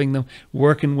loving them,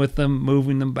 working with them,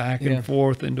 moving them back and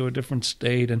forth into a different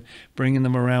state and bringing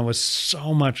them around with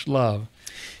so much love.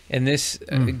 And this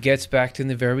gets back to in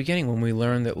the very beginning when we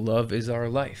learn that love is our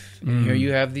life. And here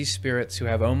you have these spirits who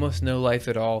have almost no life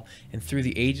at all, and through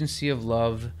the agency of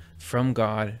love from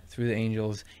God, through the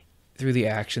angels, through the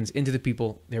actions, into the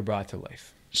people, they're brought to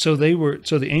life. So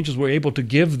the angels were able to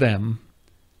give them,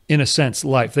 in a sense,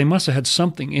 life. They must have had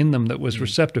something in them that was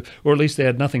receptive, or at least they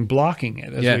had nothing blocking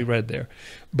it, as we read there.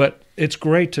 But it's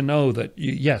great to know that,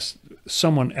 yes,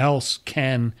 someone else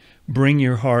can bring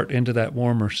your heart into that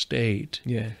warmer state.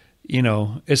 Yeah.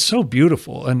 It's so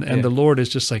beautiful. And the Lord is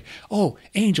just like, oh,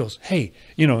 angels, hey,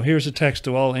 here's a text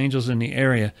to all angels in the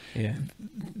area. Yeah.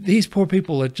 These poor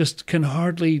people that just can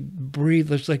hardly breathe.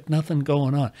 There's like nothing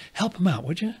going on. Help them out,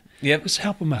 would you? Yep. Just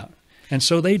help them out. And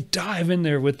so they dive in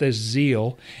there with this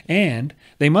zeal, and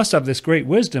they must have this great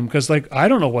wisdom because, I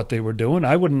don't know what they were doing.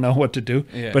 I wouldn't know what to do.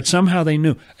 Yeah. But somehow they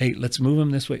knew, hey, let's move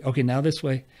them this way. Okay, now this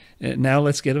way. Now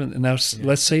let's get them. Now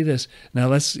let's say this. Now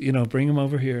let's, bring them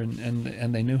over here.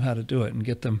 And they knew how to do it and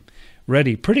get them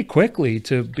ready pretty quickly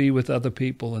to be with other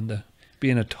people and to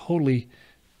be in a totally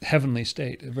heavenly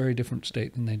state, a very different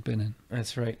state than they'd been in.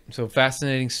 That's right. So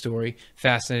fascinating story,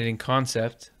 fascinating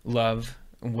concept, love,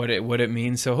 what it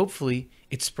means. So hopefully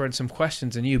it spurred some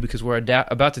questions in you because we're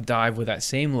about to dive with that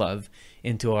same love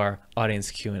into our audience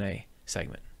Q&A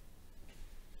segment.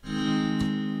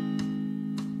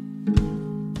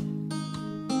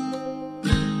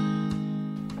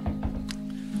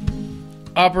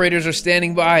 Operators are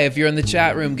standing by. If you're in the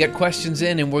chat room, get questions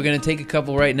in, and we're going to take a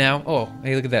couple right now. Oh,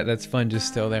 hey, look at that. That sponge is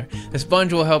still there. The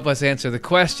sponge will help us answer the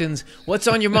questions. What's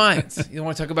on your minds? You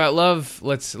want to talk about love?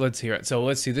 Let's hear it. So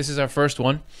let's see. This is our first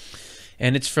one,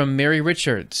 and it's from Mary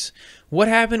Richards. What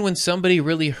happened when somebody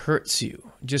really hurts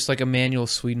you, just like Emanuel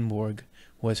Swedenborg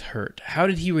was hurt? How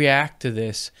did he react to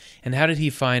this, and how did he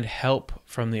find help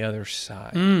from the other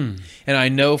side? And I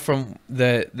know from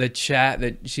the chat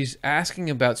that she's asking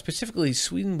about specifically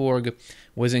Swedenborg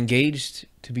was engaged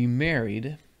to be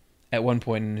married at one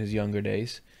point in his younger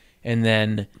days and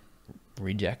then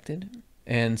rejected.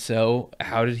 And so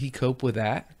how did he cope with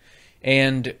that?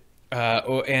 And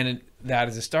that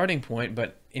is a starting point,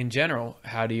 but in general,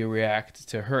 how do you react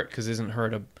to hurt? Because isn't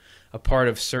hurt a part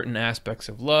of certain aspects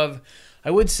of love? I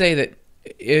would say that,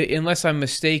 unless I'm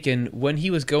mistaken, when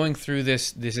he was going through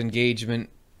this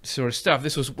engagement sort of stuff,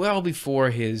 this was well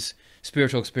before his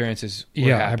spiritual experiences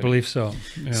were happening. I believe so.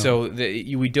 Yeah. So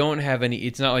we don't have any.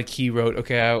 It's not like he wrote,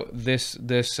 okay, this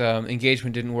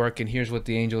engagement didn't work, and here's what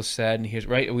the angels said, and here's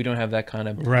right. We don't have that kind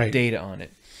of data on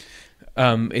it.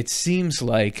 It seems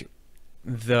like,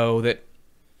 though, that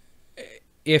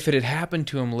if it had happened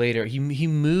to him later, he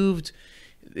moved.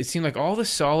 It seemed like all the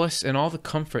solace and all the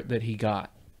comfort that he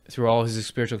got through all his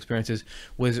spiritual experiences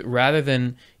was, rather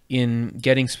than in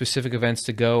getting specific events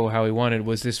to go how he wanted,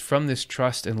 was this from this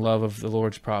trust and love of the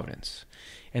Lord's providence,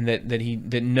 and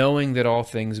that knowing that all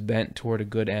things bent toward a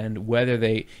good end,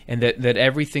 that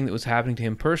everything that was happening to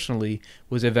him personally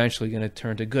was eventually going to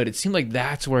turn to good. It seemed like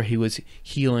that's where he was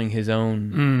healing his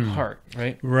own heart,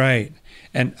 right? Right.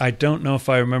 And I don't know if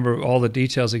I remember all the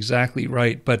details exactly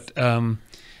right, but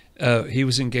he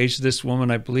was engaged to this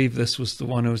woman. I believe this was the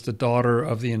one who was the daughter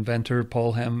of the inventor,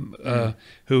 Polhem,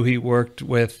 who he worked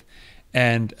with.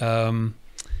 And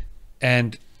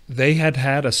they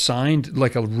had a signed,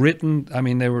 like a written,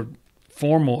 they were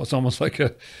formal. It's almost like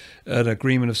an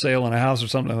agreement of sale on a house or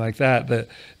something like that. That,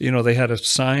 they had a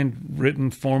signed,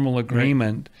 written, formal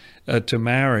agreement to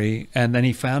marry. And then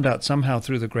he found out somehow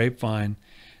through the grapevine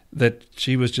that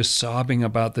she was just sobbing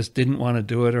about this, didn't want to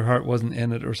do it, her heart wasn't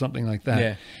in it or something like that.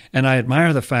 Yeah. And I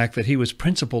admire the fact that he was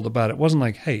principled about it. It wasn't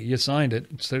like, hey, you signed it,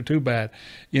 it's too bad.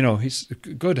 He's,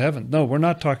 good heavens, no, we're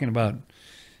not talking about,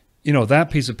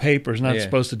 that piece of paper is not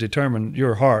supposed to determine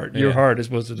your heart. Your heart is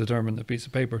supposed to determine the piece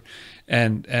of paper.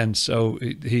 And so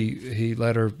he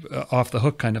let her off the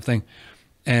hook kind of thing.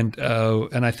 And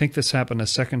I think this happened a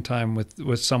second time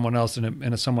with someone else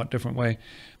in a somewhat different way.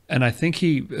 And I think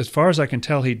he, as far as I can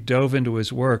tell, he dove into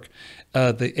his work.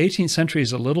 The 18th century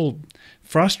is a little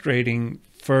frustrating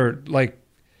for,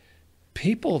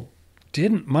 people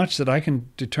didn't much that I can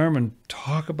determine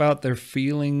talk about their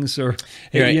feelings or,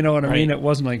 you know what I mean? It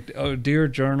wasn't like, oh, dear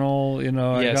journal,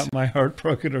 I got my heart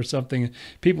broken or something.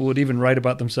 People would even write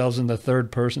about themselves in the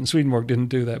third person. Swedenborg didn't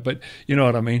do that, but you know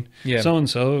what I mean? Yeah.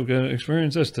 So-and-so going to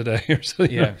experience this today. Or so,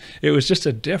 it was just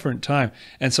a different time.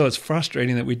 And so it's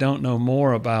frustrating that we don't know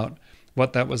more about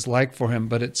what that was like for him.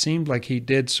 But it seemed like he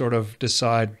did sort of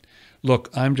decide, look,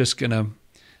 I'm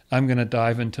going to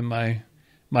dive into my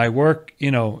work,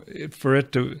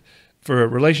 for a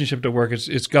relationship to work,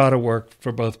 it's got to work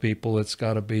for both people. It's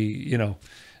got to be,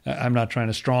 I'm not trying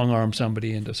to strong arm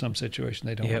somebody into some situation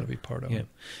they don't want to be part of.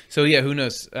 So yeah, who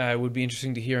knows? It would be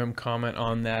interesting to hear him comment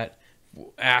on that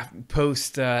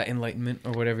post enlightenment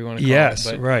or whatever you want to call it.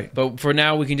 Yes, right. But for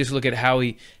now, we can just look at how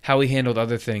he handled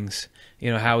other things.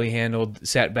 How he handled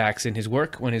setbacks in his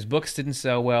work. When his books didn't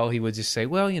sell well, he would just say,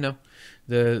 well,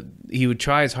 he would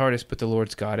try his hardest, but the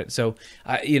Lord's got it. So,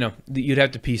 you'd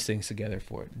have to piece things together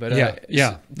for it. But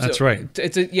that's right.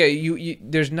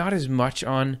 There's not as much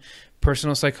on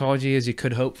personal psychology as you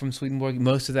could hope from Swedenborg.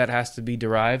 Most of that has to be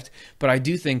derived, but I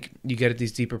do think you get at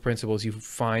these deeper principles, you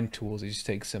find tools. You just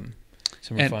take some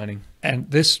refining. And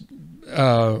this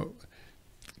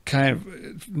kind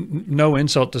of, no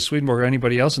insult to Swedenborg or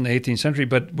anybody else in the 18th century,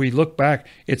 but we look back,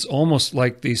 it's almost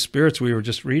like these spirits we were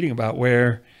just reading about,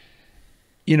 where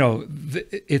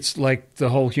it's like the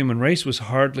whole human race was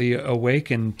hardly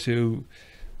awakened to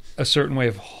a certain way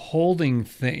of holding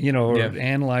things, or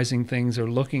analyzing things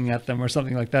or looking at them or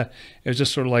something like that. It was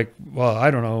just sort of like, well, I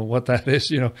don't know what that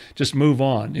is, just move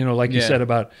on, like you said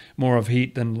about more of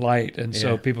heat than light. And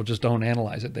so people just don't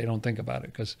analyze it. They don't think about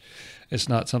it because it's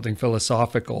not something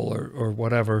philosophical or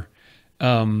whatever.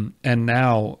 And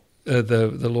now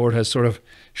the Lord has sort of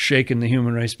shaken the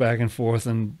human race back and forth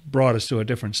and brought us to a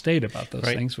different state about those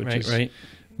things,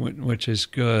 which is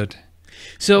good.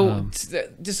 So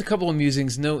just a couple of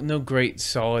musings, no great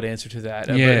solid answer to that.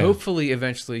 But hopefully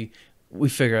eventually we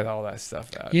figure all that stuff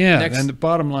out. Yeah, and the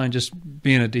bottom line, just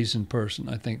being a decent person,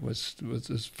 I think was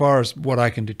as far as what I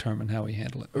can determine how he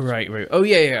handled it. Right. Oh,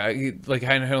 yeah. Like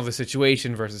how to handle the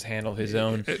situation versus handle his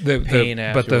own pain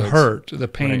afterwards. But the hurt, the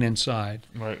pain inside.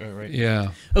 Right.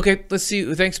 Yeah. Okay, let's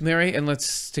see. Thanks, Mary, and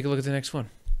let's take a look at the next one.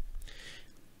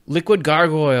 Liquid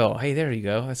Gargoyle. Hey, there you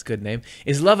go. That's a good name.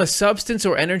 Is love a substance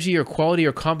or energy or quality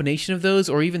or combination of those,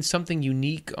 or even something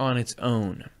unique on its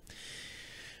own?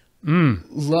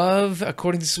 Love,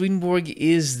 according to Swedenborg,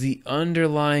 is the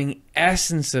underlying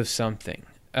essence of something.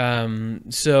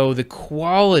 So the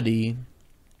quality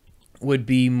would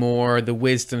be more the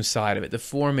wisdom side of it, the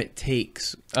form it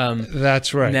takes.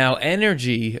 That's right. Now,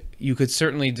 energy, you could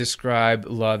certainly describe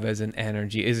love as an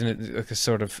energy. Isn't it like a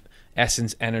sort of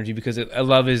essence energy? Because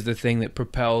love is the thing that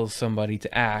propels somebody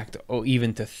to act or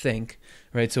even to think,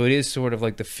 right? So it is sort of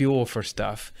like the fuel for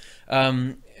stuff.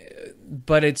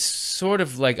 But it's sort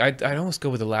of like, I'd almost go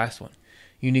with the last one,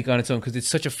 unique on its own, because it's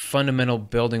such a fundamental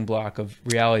building block of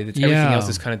reality that everything else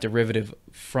is kind of derivative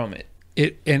from it.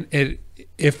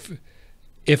 If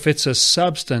it's a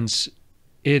substance,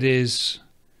 it is,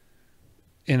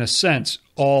 in a sense,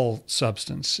 all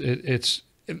substance. It's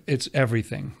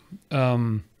everything.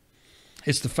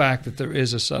 It's the fact that there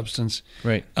is a substance,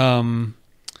 right?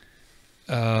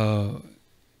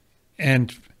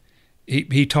 And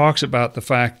he talks about the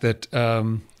fact that,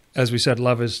 as we said,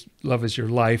 love is your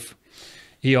life.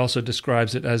 He also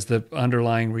describes it as the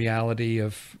underlying reality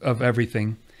of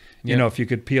everything. Yep. If you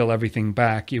could peel everything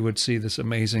back, you would see this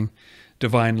amazing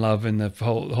divine love in the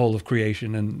whole of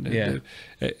creation and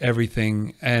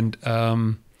everything. And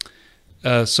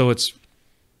so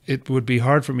it would be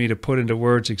hard for me to put into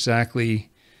words exactly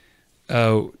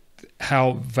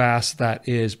how vast that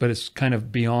is, but it's kind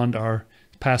of beyond our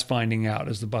past finding out,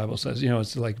 as the Bible says.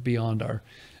 It's like beyond our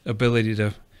ability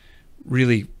to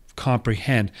really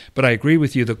comprehend. But I agree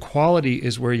with you, the quality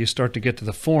is where you start to get to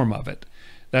the form of it.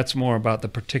 That's more about the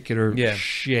particular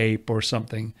shape or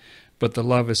something. But the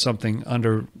love is something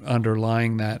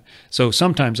underlying that. So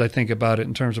sometimes I think about it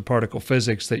in terms of particle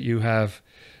physics, that you have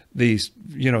these,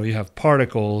 you have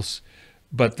particles,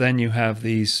 but then you have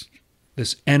this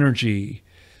energy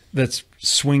that's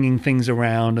swinging things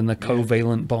around, and the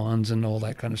covalent bonds and all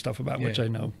that kind of stuff about which I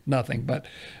know nothing. But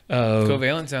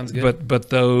covalent sounds good. But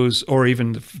those, or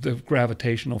even the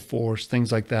gravitational force, things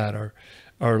like that are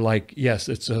like, yes,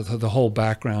 it's the whole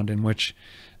background in which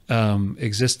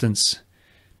existence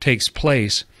takes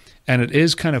place. And it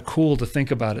is kind of cool to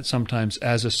think about it sometimes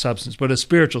as a substance, but a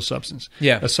spiritual substance.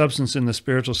 Yeah. A substance in the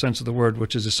spiritual sense of the word,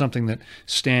 which is something that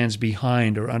stands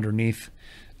behind or underneath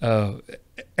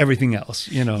everything else,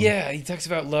 Yeah, he talks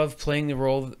about love playing the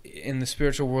role in the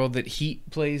spiritual world that heat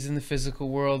plays in the physical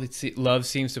world. Love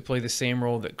seems to play the same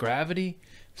role that gravity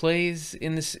plays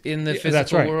in the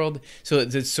physical world. So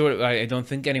it's sort of, I don't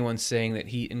think anyone's saying that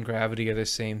heat and gravity are the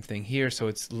same thing here. So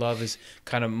it's love is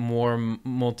kind of more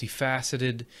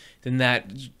multifaceted than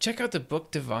that. Check out the book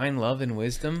Divine Love and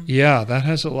Wisdom. Yeah, that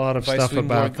has a lot of stuff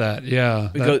about that. Yeah,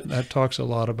 that talks a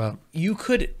lot about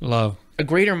love. A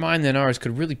greater mind than ours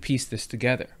could really piece this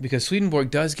together, because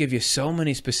Swedenborg does give you so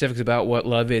many specifics about what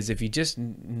love is if you just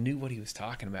knew what he was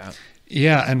talking about.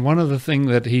 Yeah, and one of the things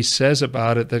that he says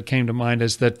about it that came to mind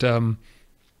is that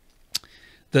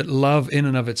that love in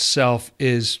and of itself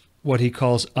is what he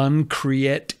calls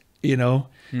uncreate,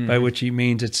 by which he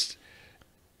means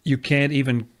you can't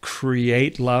even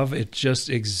create love. It just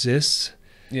exists.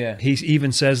 Yeah. He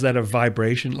even says that a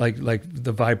vibration, like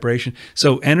the vibration.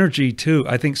 So energy too.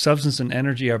 I think substance and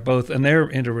energy are both, and they're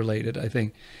interrelated, I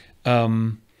think.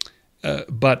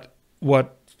 But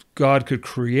what God could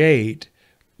create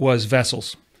was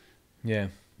vessels. Yeah.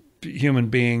 Human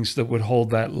beings that would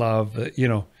hold that love,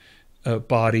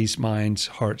 bodies, minds,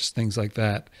 hearts, things like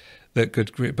that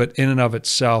could create. But in and of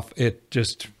itself, it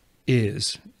just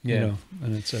is. And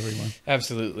it's everyone.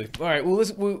 Absolutely. All right. Well,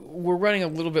 we're running a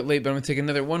little bit late, but I'm going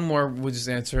to take one more. We'll just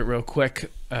answer it real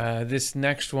quick. This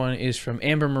next one is from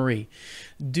Amber Marie.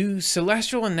 Do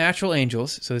celestial and natural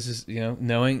angels, so this is,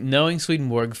 knowing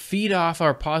Swedenborg, feed off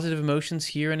our positive emotions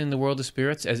here and in the world of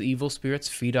spirits as evil spirits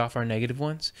feed off our negative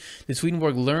ones? Did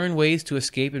Swedenborg learn ways to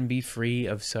escape and be free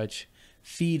of such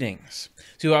feedings?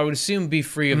 So I would assume be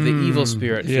free of the evil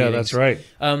spirit feedings. Yeah, that's right.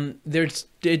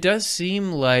 It does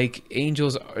seem like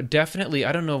angels are definitely,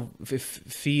 I don't know if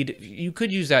feed, you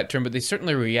could use that term, but they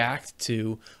certainly react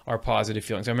to our positive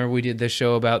feelings. I remember we did this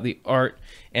show about the art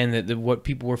and what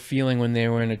people were feeling when they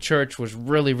were in a church was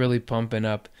really, really pumping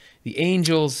up the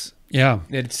angels. Yeah.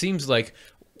 It seems like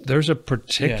there's a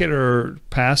particular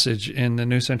passage in the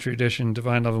New Century Edition,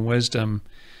 Divine Love and Wisdom,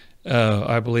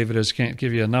 I believe it is, can't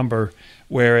give you a number,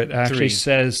 where it actually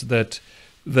says that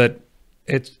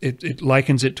it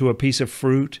likens it to a piece of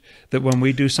fruit, that when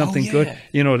we do something good,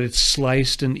 it's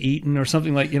sliced and eaten or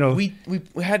something like, We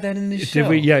had that in this show. Did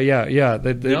we? Yeah.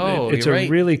 It's a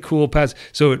really cool passage.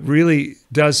 So it really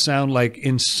does sound like,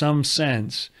 in some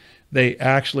sense, they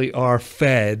actually are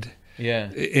fed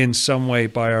in some way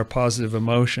by our positive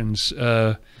emotions,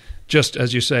 just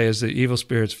as you say, as the evil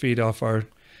spirits feed off our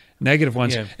negative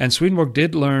ones. Yeah. And Swedenborg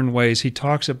did learn ways. He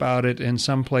talks about it in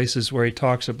some places where he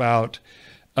talks about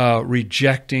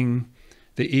rejecting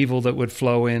the evil that would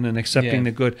flow in and accepting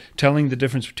the good, telling the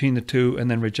difference between the two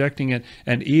and then rejecting it,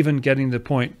 and even getting the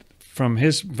point from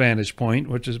his vantage point,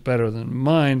 which is better than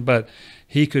mine, but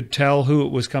he could tell who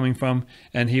it was coming from,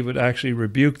 and he would actually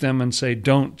rebuke them and say,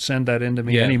 don't send that into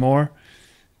me anymore,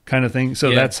 kind of thing.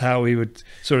 So that's how he would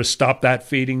sort of stop that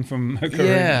feeding from occurring.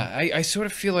 Yeah, I sort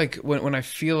of feel like when I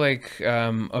feel like,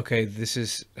 this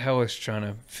is how I was trying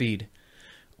to feed.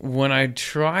 When I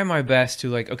try my best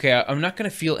to I'm not going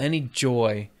to feel any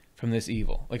joy from this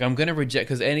evil. I'm going to reject,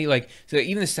 because so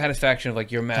even the satisfaction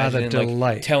of you're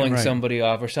imagining telling somebody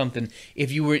off or something.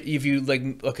 If you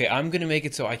I'm going to make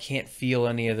it so I can't feel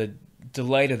any of the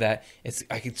delight of that.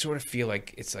 I can sort of feel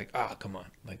come on,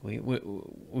 we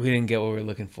didn't get what we were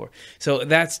looking for. So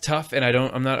that's tough, and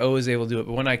I'm not always able to do it.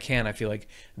 But when I can, I feel like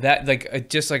that,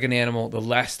 just like an animal, the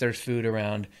less there's food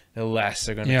around, the less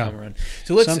they're going to come around.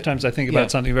 So sometimes I think about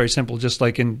something very simple, just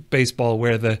like in baseball,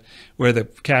 where the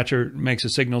catcher makes a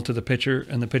signal to the pitcher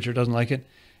and the pitcher doesn't like it,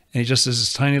 and he just does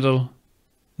this tiny little,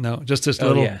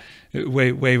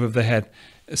 wave of the head.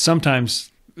 Sometimes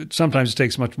it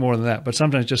takes much more than that, but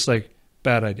sometimes just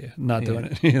bad idea, not doing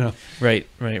it. Right.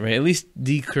 At least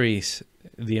decrease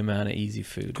the amount of easy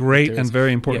food. Great and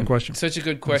very important question. Such a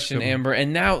good question, Amber.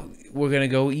 And now we're going to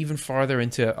go even farther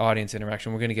into audience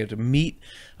interaction. We're going to get to meet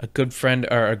a good friend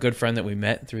that we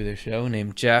met through the show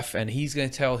named Jeff, and he's going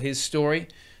to tell his story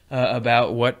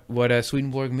about what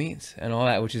Swedenborg means and all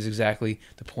that, which is exactly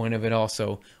the point of it all.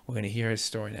 So we're going to hear his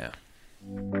story now.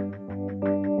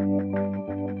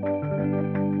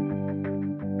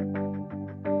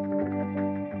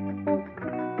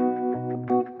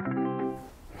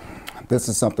 This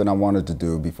is something I wanted to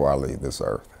do before I leave this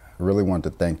earth. I really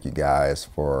wanted to thank you guys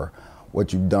for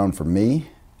what you've done for me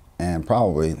and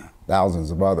probably thousands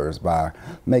of others by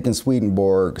making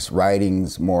Swedenborg's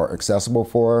writings more accessible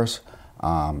for us.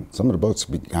 Some of the books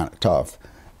can be kind of tough,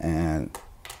 and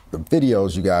the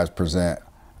videos you guys present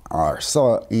are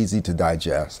so easy to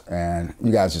digest, and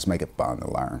you guys just make it fun to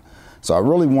learn. So I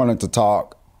really wanted to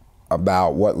talk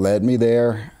about what led me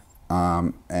there,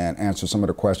 and answer some of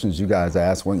the questions you guys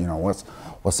asked. What's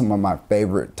some of my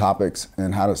favorite topics,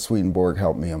 and how does Swedenborg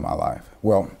help me in my life?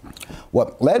 Well,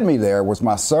 what led me there was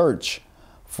my search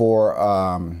for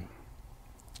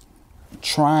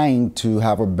trying to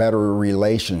have a better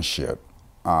relationship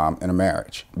in a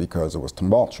marriage, because it was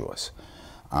tumultuous.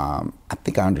 I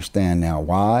think I understand now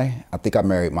why. I think I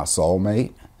married my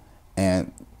soulmate,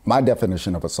 and my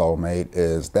definition of a soulmate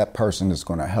is that person is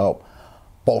going to help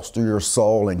bolster your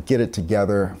soul and get it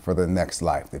together for the next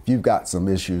life. If you've got some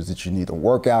issues that you need to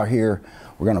work out here,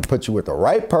 we're going to put you with the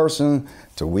right person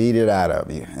to weed it out of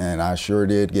you. And I sure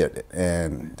did get it,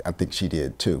 and I think she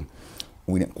did too.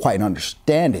 We didn't quite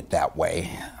understand it that way,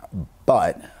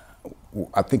 but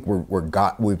I think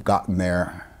we've gotten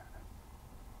there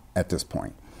at this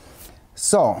point.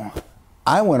 So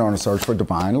I went on a search for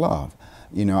divine love.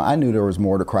 You know, I knew there was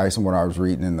more to Christ than what I was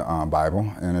reading in the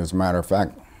Bible. And as a matter of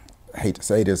fact, I hate to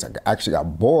say this, I actually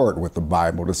got bored with the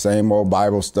Bible, the same old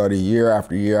Bible study year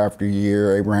after year after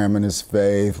year, Abraham and his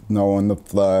faith, Noah and the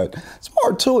flood. There's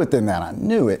more to it than that. I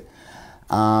knew it.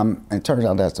 And it turns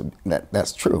out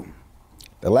that's true.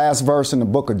 The last verse in the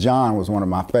book of John was one of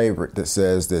my favorite that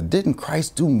says that didn't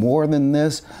Christ do more than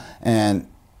this? And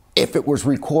if it was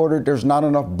recorded, there's not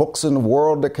enough books in the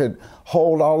world that could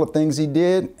hold all the things he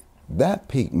did. That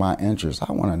piqued my interest.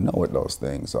 I want to know what those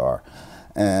things are.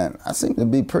 And I seem to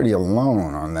be pretty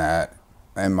alone on that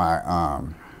in my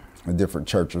the different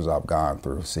churches I've gone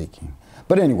through seeking.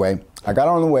 But anyway, I got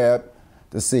on the web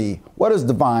to see what is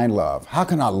divine love? How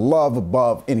can I love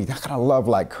above anything? How can I love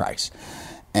like Christ?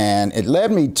 And it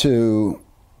led me to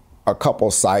a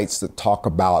couple sites that talk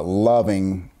about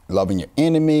loving your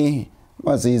enemy.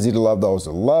 Well, it's easy to love those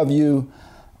that love you,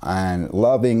 and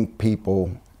loving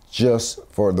people just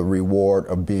for the reward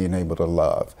of being able to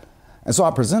love. And so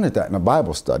I presented that in a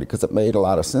Bible study because it made a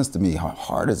lot of sense to me, how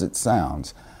hard as it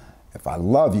sounds. If I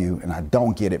love you and I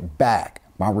don't get it back,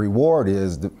 my reward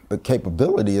is the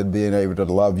capability of being able to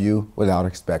love you without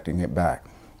expecting it back.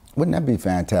 Wouldn't that be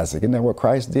fantastic? Isn't that what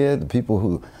Christ did? The people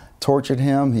who tortured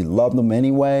him, he loved them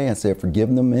anyway and said,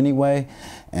 forgive them anyway.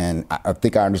 And I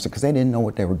think I understood because they didn't know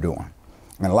what they were doing.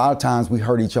 And a lot of times we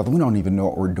hurt each other. We don't even know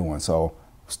what we're doing. So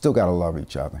we still got to love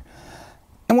each other.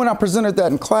 And when I presented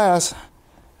that in class,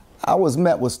 I was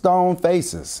met with stone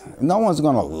faces. No one's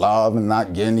going to love and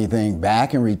not get anything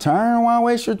back in return. Why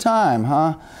waste your time,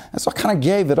 huh? And so I kind of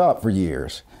gave it up for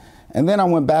years. And then I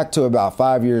went back to about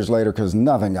 5 years later because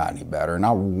nothing got any better, and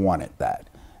I wanted that.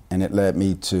 And it led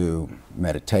me to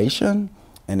meditation,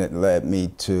 and it led me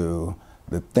to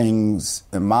the things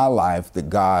in my life that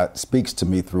God speaks to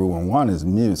me through, and one is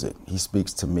music. He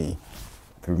speaks to me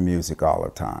through music all the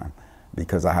time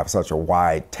because I have such a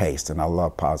wide taste, and I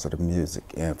love positive music.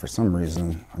 And for some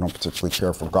reason, I don't particularly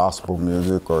care for gospel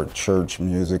music or church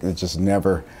music. It just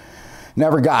never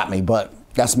got me, but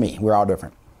that's me. We're all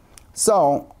different.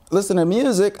 So, listening to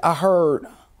music, I heard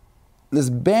this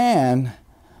band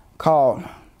called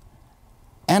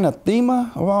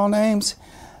Anathema, of all names.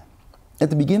 At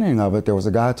the beginning of it, there was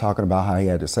a guy talking about how he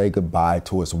had to say goodbye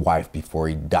to his wife before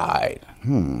he died.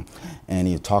 And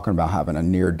he was talking about having a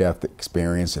near-death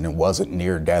experience, and it wasn't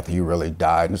near-death, he really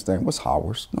died. And his name was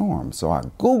Howard Storm. So I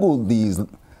Googled these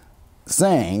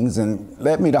sayings and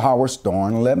led me to Howard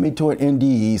Storm, led me to an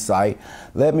NDE site,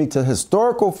 led me to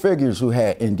historical figures who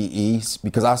had NDEs,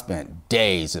 because I spent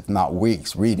days, if not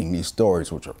weeks, reading these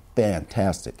stories, which are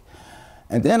fantastic.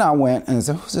 And then I went and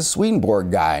said, who's this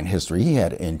Swedenborg guy in history? He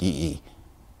had an NDE.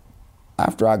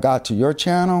 After I got to your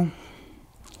channel,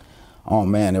 oh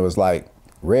man, it was like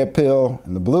red pill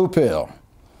and the blue pill.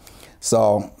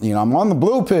 So, you know, I'm on the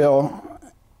blue pill,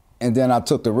 and then I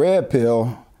took the red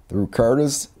pill through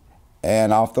Curtis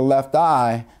and off the left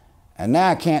eye, and now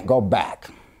I can't go back.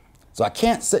 So I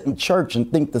can't sit in church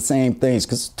and think the same things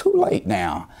because it's too late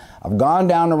now. I've gone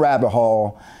down the rabbit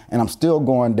hole, and I'm still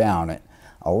going down it.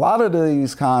 A lot of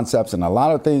these concepts and a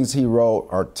lot of things he wrote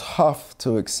are tough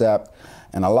to accept,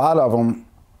 and a lot of them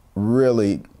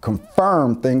really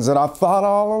confirm things that I thought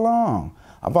all along.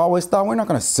 I've always thought we're not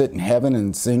going to sit in heaven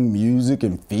and sing music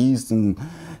and feast and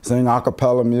sing a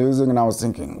cappella music, and I was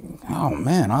thinking, oh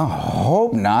man, I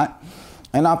hope not.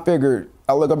 And I figured,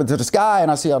 I look up into the sky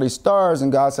and I see all these stars,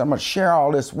 and God said, I'm going to share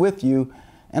all this with you.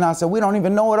 And I said, we don't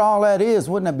even know what all that is.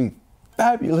 Wouldn't that be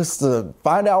fabulous to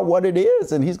find out what it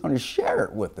is? And he's going to share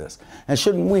it with us. And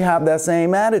shouldn't we have that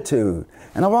same attitude?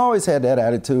 And I've always had that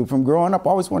attitude from growing up. I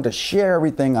always wanted to share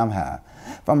everything I've had.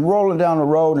 If I'm rolling down the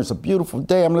road and it's a beautiful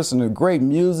day, I'm listening to great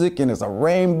music and it's a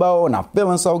rainbow and I'm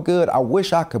feeling so good, I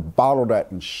wish I could bottle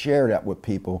that and share that with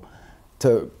people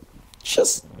to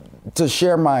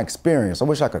share my experience. I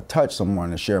wish I could touch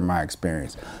someone and share my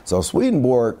experience. So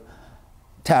Swedenborg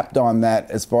tapped on that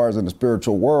as far as in the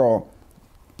spiritual world,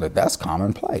 that's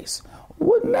commonplace.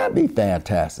 Wouldn't that be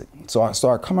fantastic? So I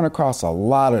started coming across a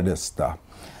lot of this stuff.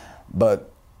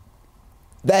 But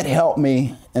that helped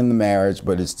me in the marriage,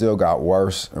 but it still got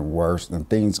worse and worse, and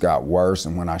things got worse.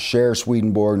 And when I shared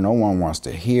Swedenborg, no one wants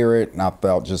to hear it. And I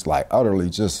felt just like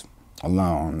utterly just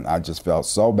alone. I just felt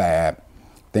so bad.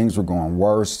 Things were going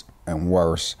worse and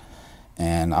worse.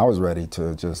 And I was ready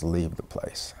to just leave the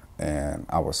place. And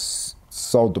I was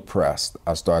so depressed.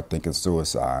 I started thinking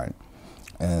suicide.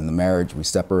 And in the marriage, we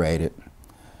separated.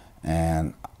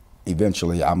 And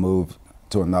eventually I moved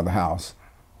to another house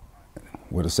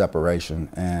with a separation.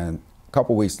 And a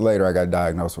couple weeks later, I got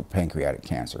diagnosed with pancreatic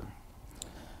cancer.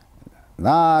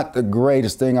 Not the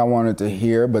greatest thing I wanted to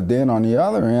hear, but then on the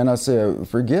other end, I said,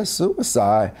 forget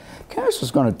suicide. Cancer's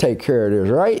going to take care of this,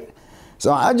 right?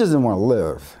 So I just didn't want to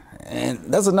live. And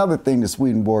that's another thing that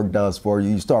Swedenborg does for you.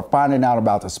 You start finding out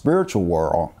about the spiritual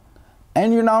world,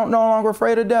 and you're no longer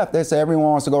afraid of death. They say everyone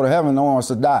wants to go to heaven, no one wants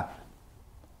to die.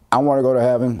 I want to go to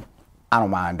heaven. I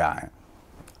don't mind dying.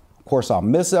 Of course, I'll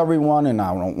miss everyone, and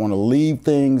I don't want to leave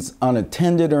things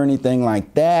unattended or anything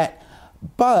like that.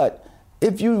 But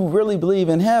if you really believe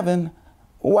in heaven,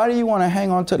 why do you want to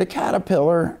hang on to the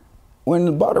caterpillar when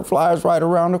the butterfly is right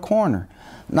around the corner?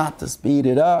 Not to speed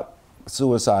it up.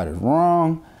 Suicide is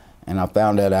wrong. And I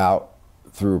found that out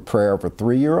through prayer for a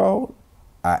 3-year-old.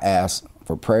 I asked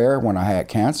for prayer when I had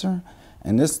cancer.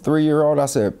 And this 3-year-old, I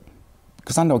said,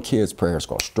 because I know kids' prayers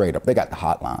go straight up. They got the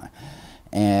hotline.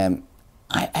 And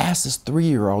I asked this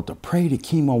 3-year-old to pray the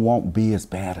chemo won't be as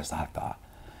bad as I thought.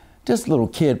 This little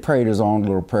kid prayed his own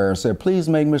little prayer and said, please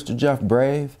make Mr. Jeff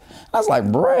brave. I was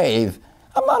like, brave?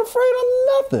 I'm not afraid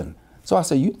of nothing. So I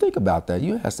said, you think about that.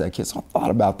 You asked that kid. So I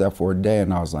thought about that for a day,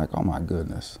 and I was like, oh, my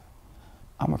goodness.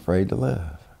 I'm afraid to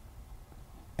live.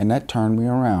 And that turned me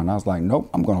around. I was like, nope,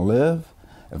 I'm going to live.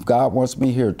 If God wants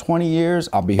me here 20 years,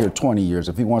 I'll be here 20 years.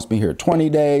 If he wants me here 20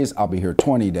 days, I'll be here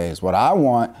 20 days. What I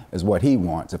want is what he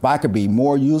wants. If I could be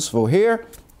more useful here,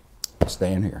 I'm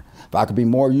staying here. If I could be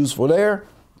more useful there,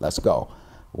 let's go.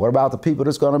 What about the people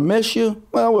that's going to miss you?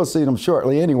 Well, we'll see them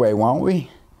shortly anyway, won't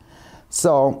we?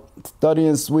 So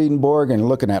studying Swedenborg and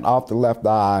looking at Off the Left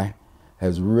Eye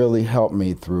has really helped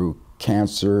me through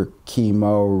cancer,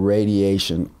 chemo,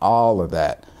 radiation, all of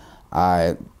that.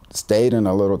 I stayed in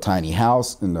a little tiny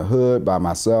house in the hood by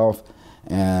myself,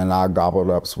 and I gobbled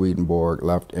up Swedenborg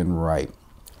left and right.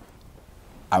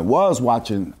 I was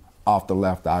watching Off the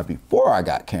Left Eye before I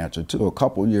got cancer, too, a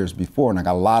couple years before, and I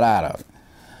got a lot out of it.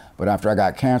 But after I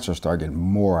got cancer, I started getting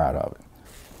more out of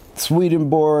it.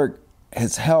 Swedenborg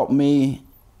has helped me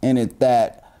in it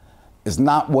that it's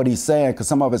not what he's saying, because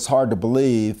some of it's hard to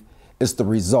believe. It's the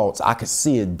results. I could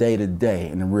see it day to day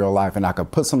in real life, and I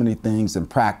could put so many things in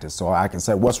practice. So I can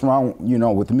say, what's wrong,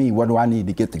 with me? What do I need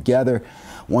to get together?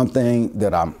 One thing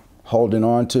that I'm holding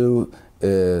on to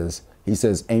is, he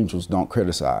says, angels don't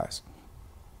criticize.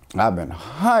 I've been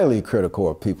highly critical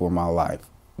of people in my life.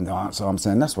 So I'm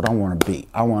saying that's what I want to be.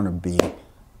 I want to be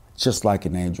just like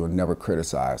an angel and never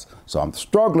criticize. So I'm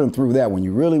struggling through that. When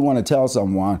you really want to tell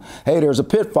someone, hey, there's a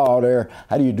pitfall there,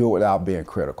 how do you do it without being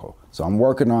critical? So I'm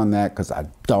working on that because I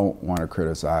don't want to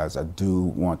criticize. I do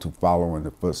want to follow in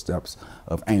the footsteps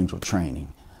of angel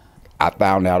training. I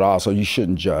found out also you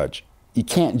shouldn't judge. You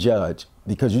can't judge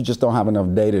because you just don't have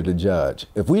enough data to judge.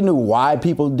 If we knew why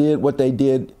people did what they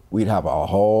did, we'd have a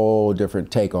whole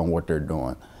different take on what they're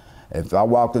doing. If I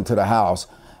walked into the house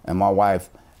and my wife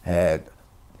had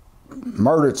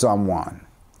murdered someone,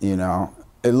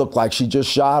 it looked like she just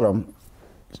shot him.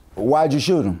 Why'd you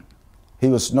shoot him? He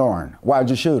was snoring. Why'd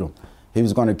you shoot him? He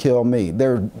was going to kill me.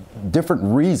 There are different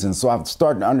reasons. So I'm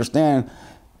starting to understand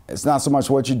it's not so much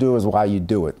what you do as why you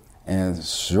do it. And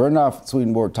sure enough,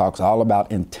 Swedenborg talks all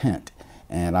about intent.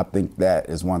 And I think that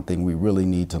is one thing we really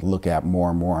need to look at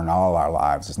more and more in all our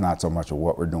lives. It's not so much of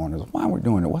what we're doing, it's why we're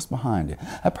doing it, what's behind it.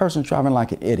 That person's driving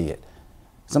like an idiot.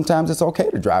 Sometimes it's okay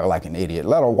to drive like an idiot.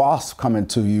 Let a wasp come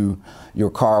into your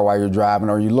car while you're driving,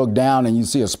 or you look down and you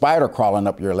see a spider crawling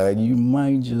up your leg. You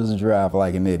might just drive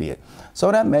like an idiot. So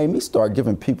that made me start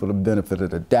giving people the benefit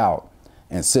of the doubt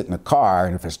and sit in the car.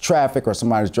 And if it's traffic or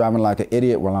somebody's driving like an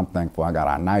idiot, well, I'm thankful I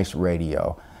got a nice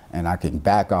radio and I can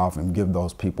back off and give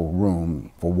those people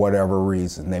room for whatever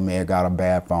reason. They may have got a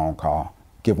bad phone call.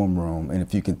 Give them room. And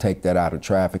if you can take that out of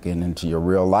traffic and into your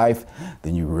real life,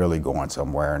 then you're really going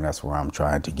somewhere, and that's where I'm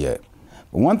trying to get.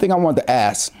 But one thing I wanted to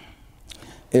ask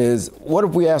is, what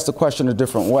if we asked the question a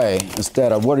different way?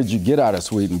 Instead of what did you get out of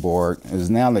Swedenborg,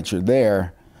 is now that you're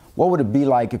there, what would it be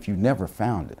like if you never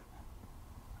found it?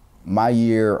 My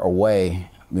year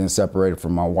away, being separated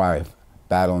from my wife,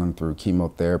 battling through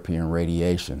chemotherapy and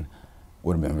radiation,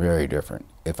 would have been very different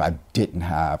if I didn't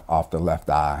have Off the Left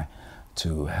Eye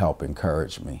to help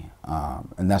encourage me.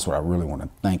 And that's what I really want to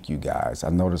thank you guys. I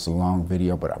know this is a long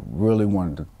video, but I really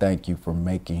wanted to thank you for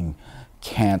making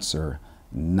cancer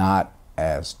not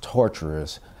as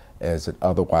torturous as it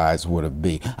otherwise would have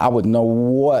been. I would know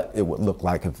what it would look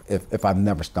like if I've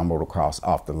never stumbled across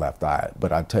Off the Left Eye.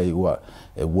 But I tell you what,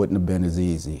 it wouldn't have been as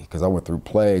easy because I went through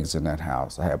plagues in that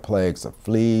house. I had plagues of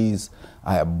fleas.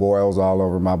 I had boils all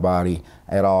over my body.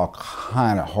 I had all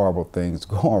kind of horrible things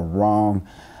going wrong.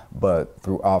 But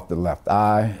through Off the Left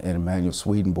Eye and Emanuel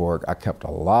Swedenborg, I kept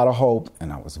a lot of hope,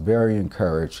 and I was very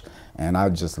encouraged, and I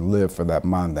just lived for that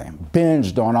Monday.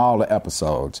 Binged on all the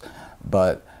episodes,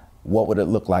 but what would it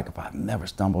look like if I never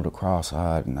stumbled across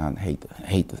God? And I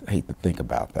hate to think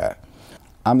about that.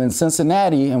 I'm in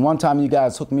Cincinnati, and one time you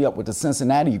guys hooked me up with the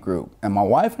Cincinnati group. And my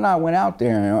wife and I went out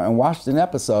there and watched an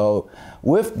episode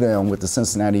with them with the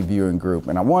Cincinnati viewing group.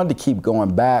 And I wanted to keep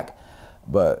going back,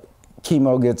 but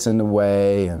chemo gets in the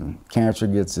way and cancer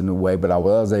gets in the way. But I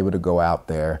was able to go out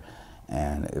there.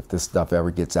 And if this stuff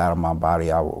ever gets out of my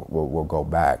body, I will go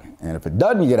back. And if it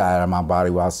doesn't get out of my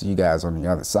body, well, I'll see you guys on the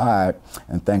other side.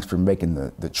 And thanks for making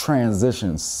the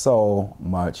transition so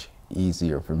much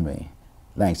easier for me.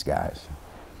 Thanks, guys.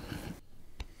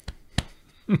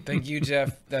 Thank you,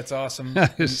 Jeff. That's awesome.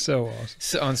 That is so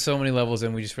awesome. On so many levels,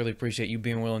 and we just really appreciate you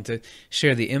being willing to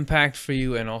share the impact for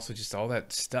you and also just all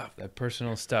that stuff, that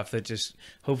personal stuff that just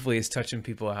hopefully is touching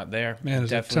people out there. Man,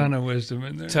 there's a ton of wisdom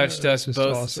in there. Touched us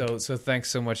both. Awesome. So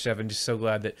thanks so much, Jeff, and just so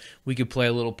glad that we could play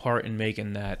a little part in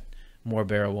making that more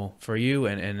bearable for you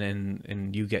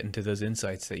and you getting to those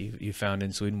insights that you found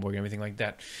in Swedenborg and everything like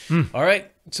that. All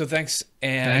right. So thanks.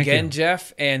 And Thank again, you.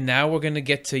 Jeff, and now we're going to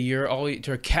get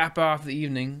to cap off the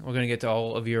evening. We're going to get to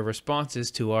all of your responses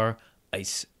to our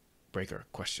icebreaker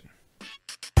question.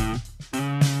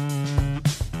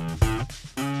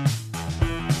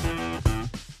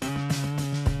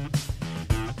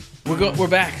 We're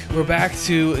back. We're back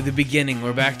to the beginning.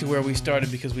 We're back to where we started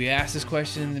because we asked this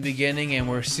question in the beginning and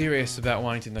we're serious about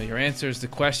wanting to know your answers. The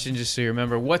question, just so you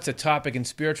remember, what's a topic in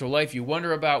spiritual life you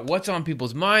wonder about? What's on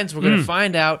people's minds? We're going to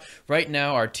find out right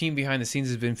now. Our team behind the scenes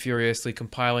has been furiously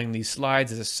compiling these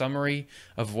slides as a summary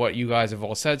of what you guys have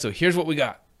all said. So here's what we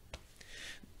got.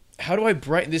 How do I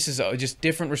brighten? This is just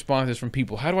different responses from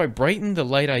people. How do I brighten the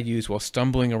light I use while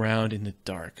stumbling around in the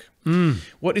dark?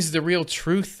 What is the real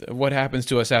truth of what happens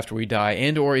to us after we die?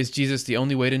 And or is Jesus the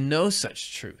only way to know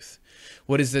such truth?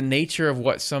 What is the nature of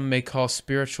what some may call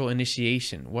spiritual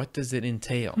initiation? What does it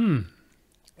entail?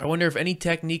 I wonder if any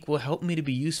technique will help me to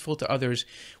be useful to others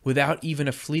without even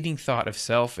a fleeting thought of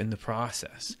self in the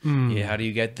process. Yeah, how do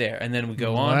you get there? And then we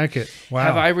go on. I like it. Wow.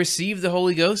 Have I received the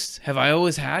Holy Ghost? Have I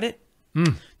always had it?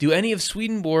 Do any of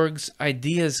Swedenborg's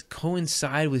ideas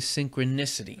coincide with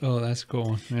synchronicity? Oh, that's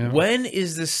cool. Yeah. When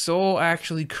is the soul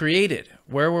actually created?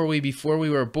 Where were we before we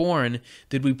were born?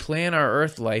 Did we plan our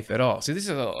earth life at all? So this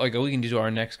is like we can do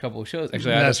our next couple of shows.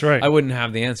 Actually, that's right. I wouldn't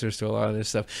have the answers to a lot of this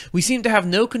stuff. We seem to have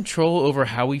no control over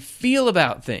how we feel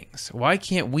about things. Why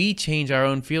can't we change our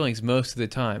own feelings most of the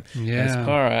time? Yeah. As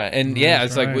Cara. And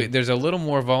it's right. like there's a little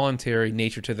more voluntary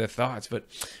nature to the thoughts. But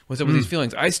what's up with these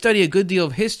feelings? I study a good deal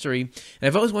of history, and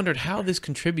I've always wondered how this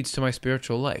contributes to my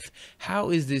spiritual life. How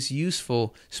is this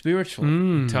useful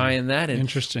spiritually? Tying that in.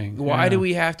 Interesting. Why do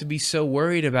we have to be so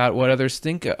worried about what others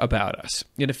think about us?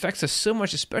 It affects us so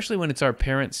much, especially when it's our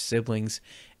parents, siblings,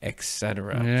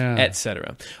 etc.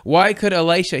 etc. Why could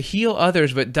Elisha heal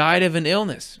others but died of an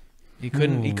illness? He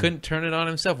couldn't turn it on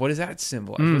himself. What does that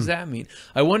symbolize? What does that mean?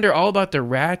 I wonder all about the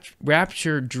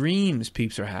rapture dreams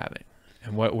peeps are having.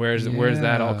 And where's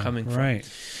that all coming from? Right.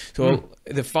 So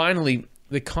finally,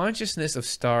 the consciousness of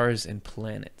stars and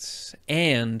planets,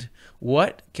 and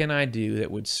what can I do that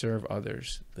would serve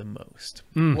others the most?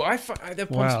 Well, that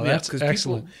pumps me up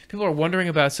because people are wondering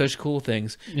about such cool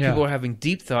things. Yeah. People are having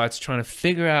deep thoughts, trying to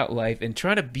figure out life and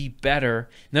trying to be better.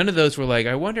 None of those were like,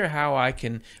 I wonder how I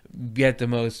can get the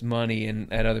most money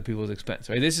at other people's expense.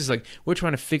 Right? This is like we're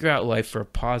trying to figure out life for a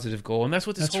positive goal, and that's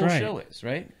what this whole show is,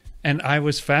 right? And I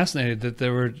was fascinated that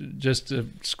there were just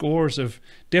scores of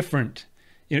different.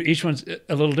 Each one's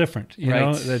a little different, you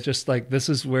know, that just like, this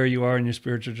is where you are in your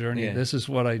spiritual journey. Yeah. This is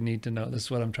what I need to know. This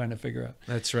is what I'm trying to figure out.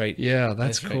 That's right. Yeah,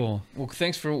 that's cool. Right. Well,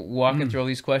 thanks for walking through all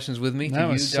these questions with me. That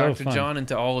was so Dr. fun. John, and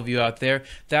to all of you out there.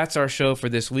 That's our show for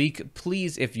this week.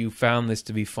 Please, if you found this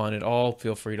to be fun at all,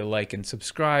 feel free to like and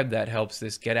subscribe. That helps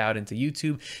this get out into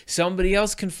YouTube. Somebody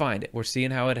else can find it. We're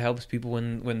seeing how it helps people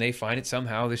when they find it.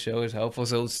 Somehow the show is helpful.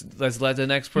 So let's let the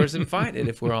next person find it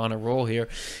if we're on a roll here.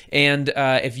 And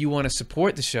if you want to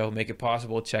support the show, make it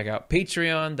possible, check out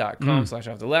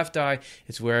patreon.com/offtheLeftEye.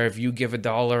 It's where if you give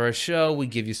 $1 a show, we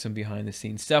give you some behind the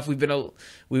scenes stuff. We've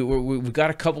got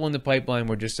a couple in the pipeline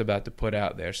we're just about to put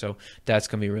out there, so that's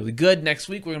going to be really good. Next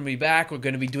week we're going to be back. We're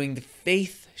going to be doing the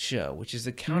faith show, which is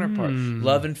the counterpart.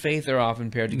 Love and faith are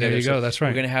often paired together. There you go. That's right.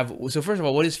 We're going to have. So first of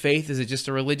all, what is faith? Is it just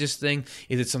a religious thing?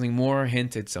 Is it something more?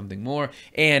 Hint, it's something more.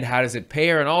 And how does it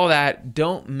pair and all that?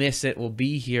 Don't miss it. We'll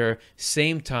be here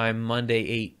same time, Monday,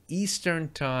 8 Eastern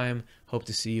time. Hope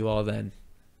to see you all then.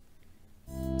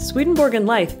 Swedenborg in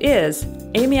Life is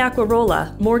Amy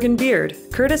Aquarola, Morgan Beard,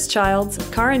 Curtis Childs,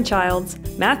 Karen Childs,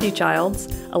 Matthew Childs,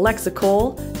 Alexa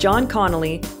Cole, John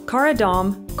Connolly, Cara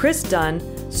Dom, Chris Dunn,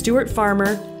 Stuart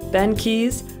Farmer, Ben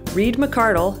Keys, Reed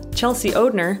McCardle, Chelsea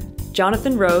Odner,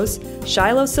 Jonathan Rose,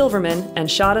 Shiloh Silverman, and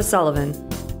Shada Sullivan.